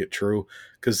doesn't make it true,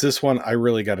 because this one I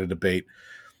really got to debate.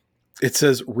 It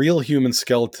says real human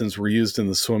skeletons were used in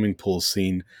the swimming pool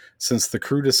scene since the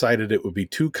crew decided it would be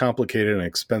too complicated and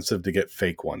expensive to get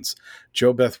fake ones.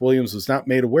 Jo Beth Williams was not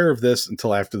made aware of this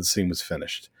until after the scene was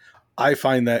finished. I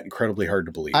find that incredibly hard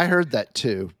to believe. I heard that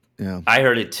too. Yeah, I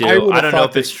heard it too. I don't know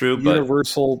if it's true, but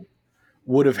Universal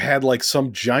would have had like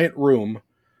some giant room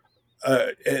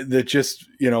that just,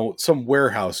 some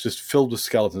warehouse just filled with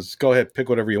skeletons. Go ahead, pick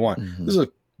whatever you want. This is a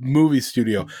movie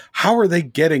studio. How are they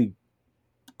getting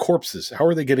corpses? How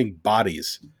are they getting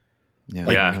bodies?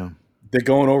 They're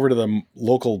going over to the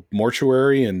local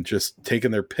mortuary and just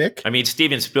taking their pick. I mean,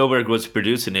 Steven Spielberg was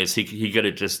producing this. He could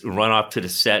have just run off to the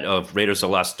set of Raiders of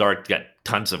the Lost Ark, got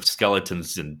tons of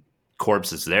skeletons and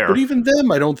corpses there. But even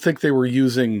them, I don't think they were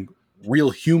using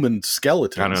real human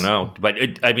skeletons. I don't know. But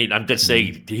I'm just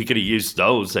saying he could have used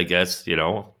those, I guess,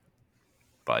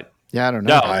 But yeah, I don't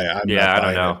know. I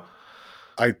don't know.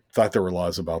 I thought there were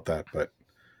laws about that, but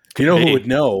who would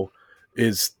know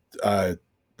is the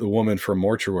woman from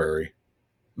Mortuary.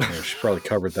 She probably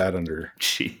covered that under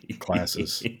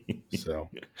classes.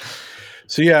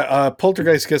 So yeah,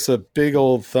 Poltergeist gets a big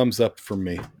old thumbs up from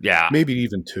me. Yeah, maybe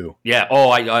even 2. Yeah. Oh,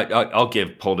 I'll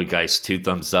give Poltergeist 2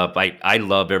 thumbs up. I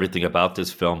love everything about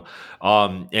this film,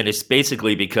 and it's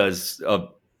basically because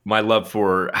of my love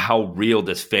for how real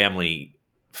this family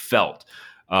felt.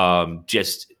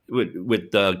 Just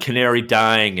with the canary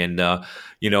dying and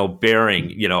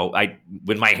bearing.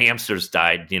 When my hamsters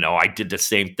died, I did the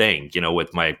same thing.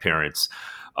 With my parents.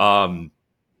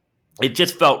 It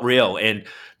just felt real, and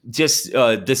just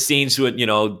the scenes with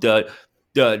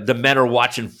the men are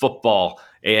watching football,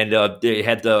 and they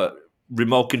had the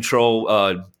remote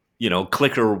control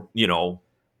clicker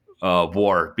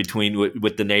war between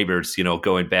with the neighbors,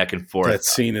 going back and forth. That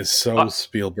scene is so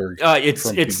Spielberg. It's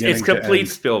complete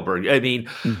Spielberg. I mean,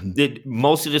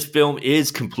 most of this film is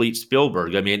complete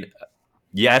Spielberg. I mean,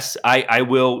 yes, I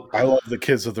will. I love the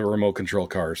kids with the remote control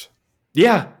cars.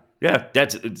 Yeah,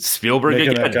 that's Spielberg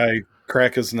making again. That guy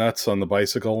crack his nuts on the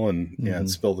bicycle and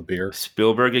spill the beer.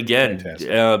 Spielberg again.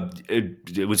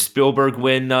 It was Spielberg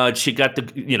when she got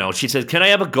she said, "Can I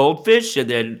have a goldfish?" And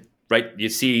then you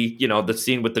see the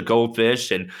scene with the goldfish,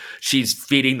 and she's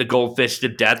feeding the goldfish to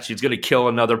death. She's going to kill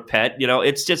another pet.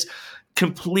 It's just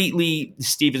completely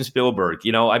Steven Spielberg.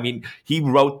 I mean, he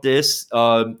wrote this.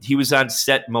 He was on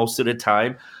set most of the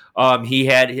time. He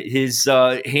had his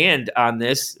hand on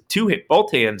this,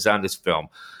 both hands on this film.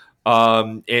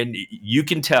 And you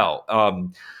can tell.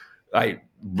 I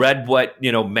read what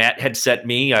Matt had sent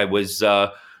me. I was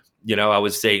I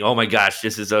was saying, oh my gosh,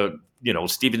 this is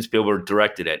Steven Spielberg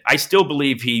directed it. I still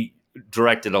believe he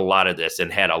directed a lot of this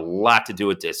and had a lot to do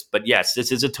with this. But yes,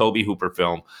 this is a Tobe Hooper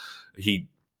film. He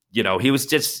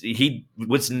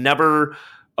was never.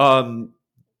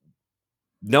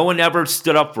 No one ever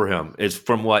stood up for him, is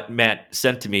from what Matt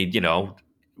sent to me.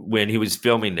 When he was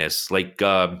filming this,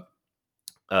 there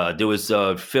was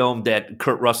a film that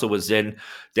Kurt Russell was in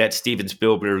that Steven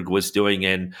Spielberg was doing,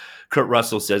 and Kurt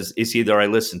Russell says, it's either I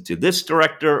listen to this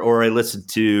director or I listen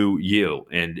to you,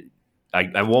 and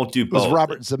I won't do both. It was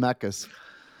Robert Zemeckis.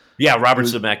 Yeah, Robert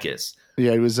Zemeckis.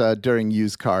 Yeah, it was during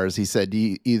Used Cars. He said,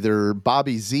 either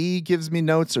Bobby Z gives me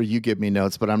notes or you give me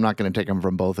notes, but I'm not going to take them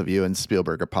from both of you, and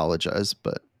Spielberg apologized.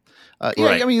 But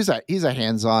right. I mean, he's a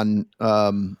hands-on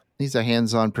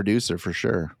producer for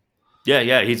sure.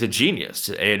 Yeah, he's a genius,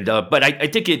 and but I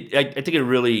think it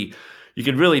really, you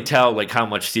can really tell how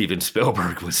much Steven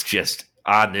Spielberg was just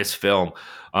on this film.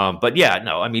 But yeah,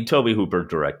 no, I mean Tobe Hooper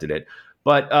directed it,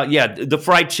 but the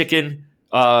fried chicken,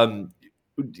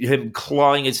 him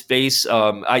clawing his face.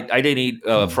 I didn't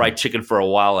eat fried chicken for a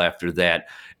while after that,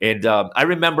 and I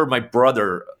remember my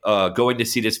brother going to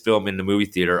see this film in the movie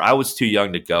theater. I was too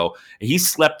young to go, and he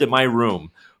slept in my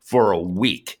room for a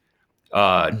week.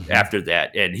 After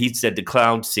that, and he said the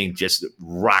clown scene just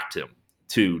rocked him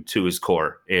to his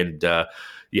core, and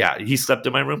he slept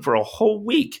in my room for a whole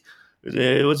week.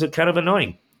 It was kind of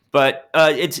annoying, but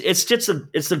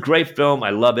it's a great film. I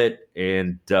love it,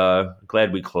 and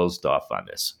glad we closed off on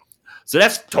this. So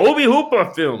that's Tobe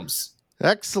Hooper films.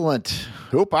 Excellent,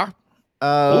 Hooper.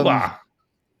 Hooper.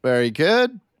 Very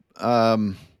good.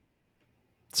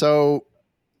 So.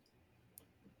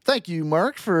 Thank you,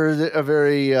 Mark, for a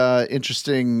very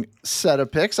interesting set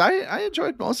of picks. I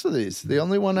enjoyed most of these. The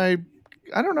only one I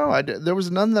don't know. There was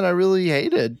none that I really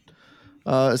hated,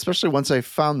 especially once I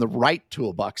found the right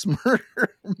Toolbox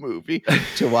Murder movie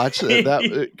to watch.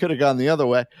 That could have gone the other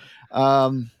way.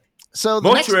 So the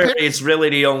Mortuary next pick, is really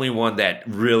the only one that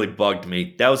really bugged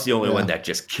me. That was the only one that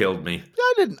just killed me.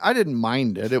 I didn't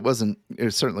mind it.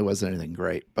 It certainly wasn't anything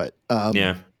great, but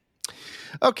yeah.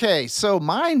 Okay, so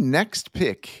my next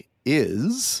pick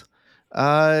is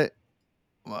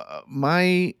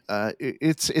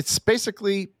it's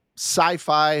basically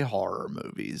sci-fi horror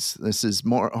movies. This is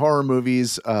more horror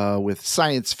movies with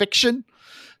science fiction.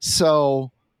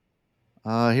 So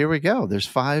here we go. There's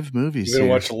 5 movies. You gonna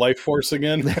watch Life Force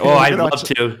again? Oh, I'd love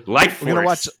to. Life Force. We're gonna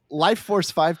watch Life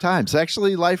Force 5 times.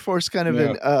 Actually, Life Force kind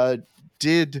of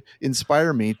did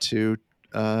inspire me to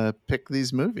pick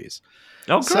these movies.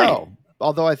 Oh, great. So,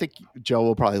 although I think Joe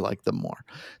will probably like them more.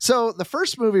 So the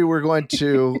first movie we're going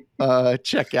to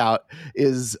check out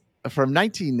is from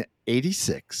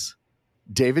 1986,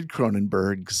 David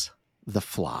Cronenberg's The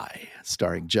Fly,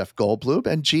 starring Jeff Goldblum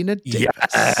and Gina Davis.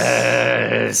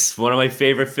 Yes, one of my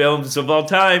favorite films of all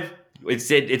time.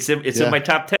 It's in my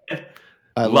top 10.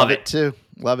 I love it too.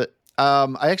 Love it.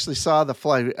 I actually saw The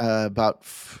Fly about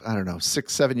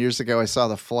 6-7 years ago. I saw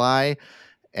The Fly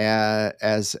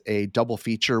as a double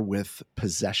feature with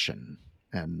Possession,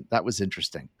 and that was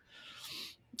interesting.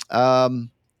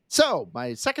 So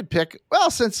my second pick,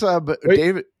 since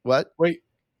David, what? Wait.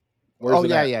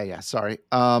 Yeah. Sorry.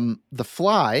 The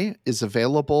Fly is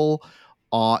available.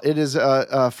 It is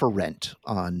for rent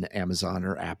on Amazon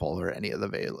or Apple or any of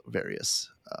the various.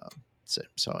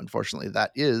 So unfortunately,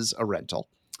 that is a rental.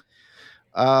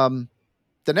 The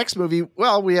next movie,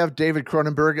 we have David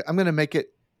Cronenberg. I'm going to make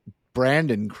it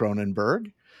Brandon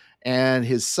Cronenberg and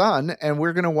his son, and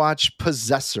we're going to watch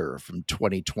Possessor from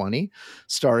 2020,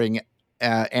 starring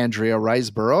Andrea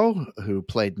Riseborough, who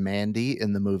played Mandy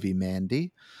in the movie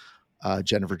Mandy.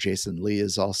 Jennifer Jason Leigh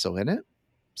is also in it.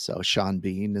 So Sean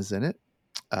Bean is in it.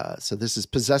 So this is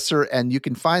Possessor, and you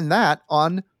can find that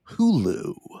on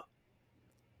Hulu.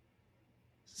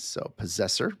 So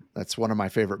Possessor, that's one of my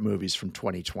favorite movies from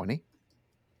 2020.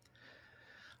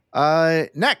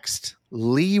 Next,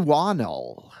 Lee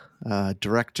Whannell,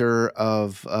 director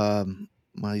of,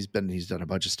 he's done a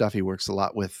bunch of stuff. He works a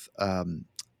lot with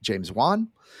James Wan,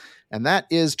 and that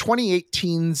is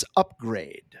 2018's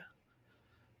Upgrade.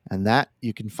 And that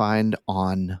you can find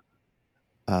on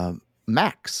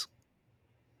Max,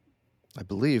 I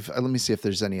believe. Let me see if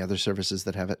there's any other services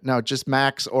that have it. No, just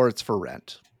Max, or it's for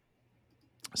rent.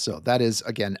 So that is,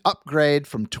 again, Upgrade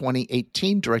from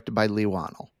 2018, directed by Lee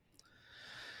Whannell.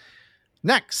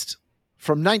 Next,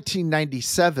 from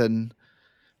 1997,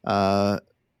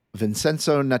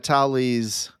 Vincenzo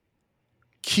Natali's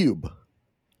Cube.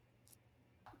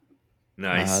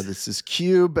 Nice. This is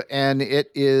Cube, and it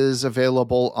is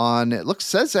available on,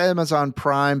 says Amazon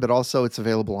Prime, but also it's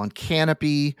available on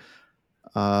Canopy,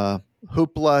 Hoopla,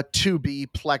 Tubi,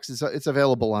 Plex. It's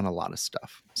available on a lot of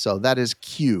stuff. So that is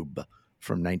Cube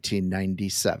from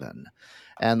 1997.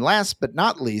 And last but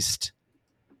not least,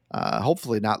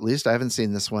 hopefully not least, I haven't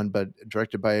seen this one, but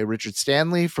directed by Richard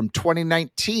Stanley from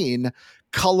 2019,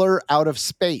 Color Out of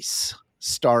Space,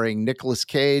 starring Nicolas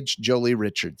Cage, Jolie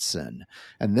Richardson.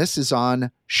 And this is on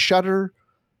Shudder,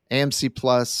 AMC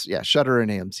Plus. Yeah, Shudder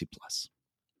and AMC Plus.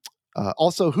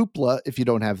 Also Hoopla if you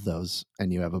don't have those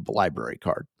and you have a library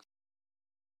card.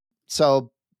 So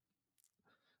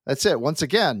that's it. Once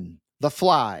again, The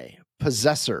Fly,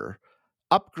 Possessor,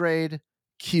 Upgrade,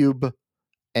 Cube,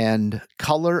 and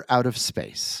Color Out of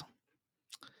Space.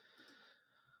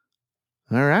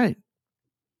 All right.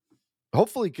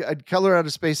 Hopefully, Color Out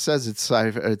of Space says it's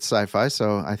sci-fi,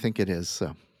 so I think it is.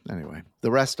 So anyway,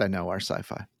 the rest I know are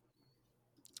sci-fi.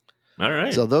 All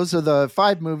right. So those are the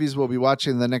 5 movies we'll be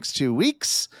watching in the next 2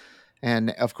 weeks.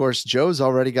 And of course, Joe's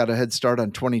already got a head start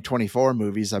on 2024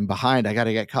 movies. I'm behind. I got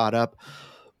to get caught up.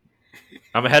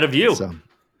 I'm ahead of you. So,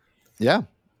 yeah.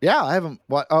 I haven't.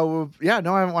 I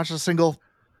haven't watched a single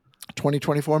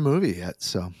 2024 movie yet.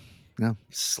 So, no.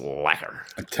 Slacker.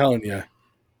 I'm telling you,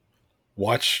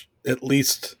 watch at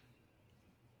least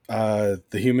The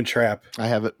Human Trap. I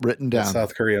have it written down. The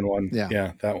South Korean one.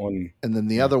 Yeah, that one. And then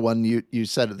the other one, you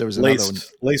said there was Laced. another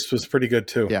one. Laced was pretty good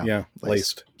too. Yeah,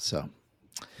 Laced. So,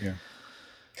 yeah.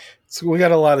 So we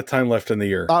got a lot of time left in the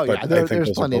year. Oh, yeah.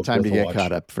 There's plenty of time to get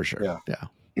caught up for sure. Yeah.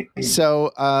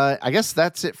 So I guess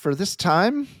that's it for this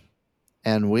time.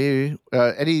 And we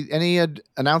any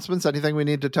announcements? Anything we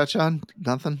need to touch on?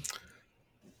 Nothing.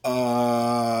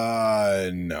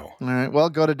 No. All right. Well,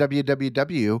 go to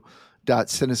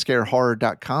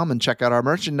www.cinescarehorror.com and check out our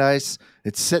merchandise.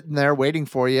 It's sitting there waiting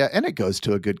for you, and it goes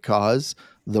to a good cause,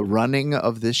 the running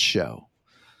of this show.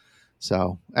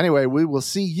 So anyway, we will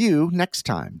see you next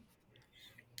time.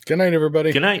 Good night,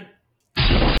 everybody. Good night.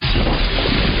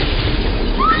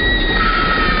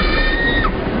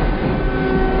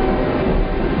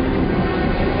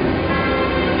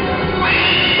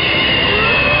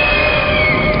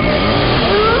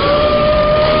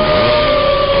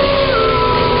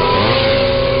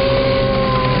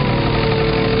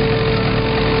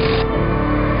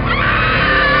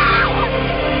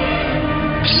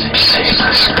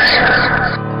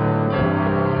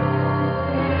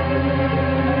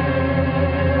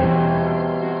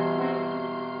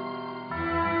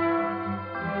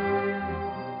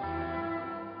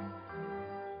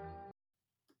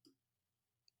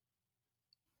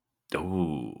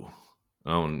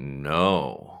 Oh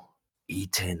no.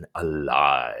 Eaten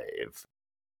alive.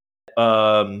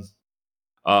 Um,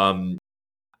 um,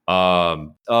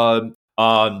 um, um,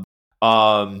 um,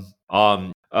 um,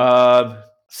 um,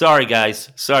 Sorry, guys.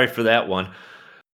 Sorry for that one.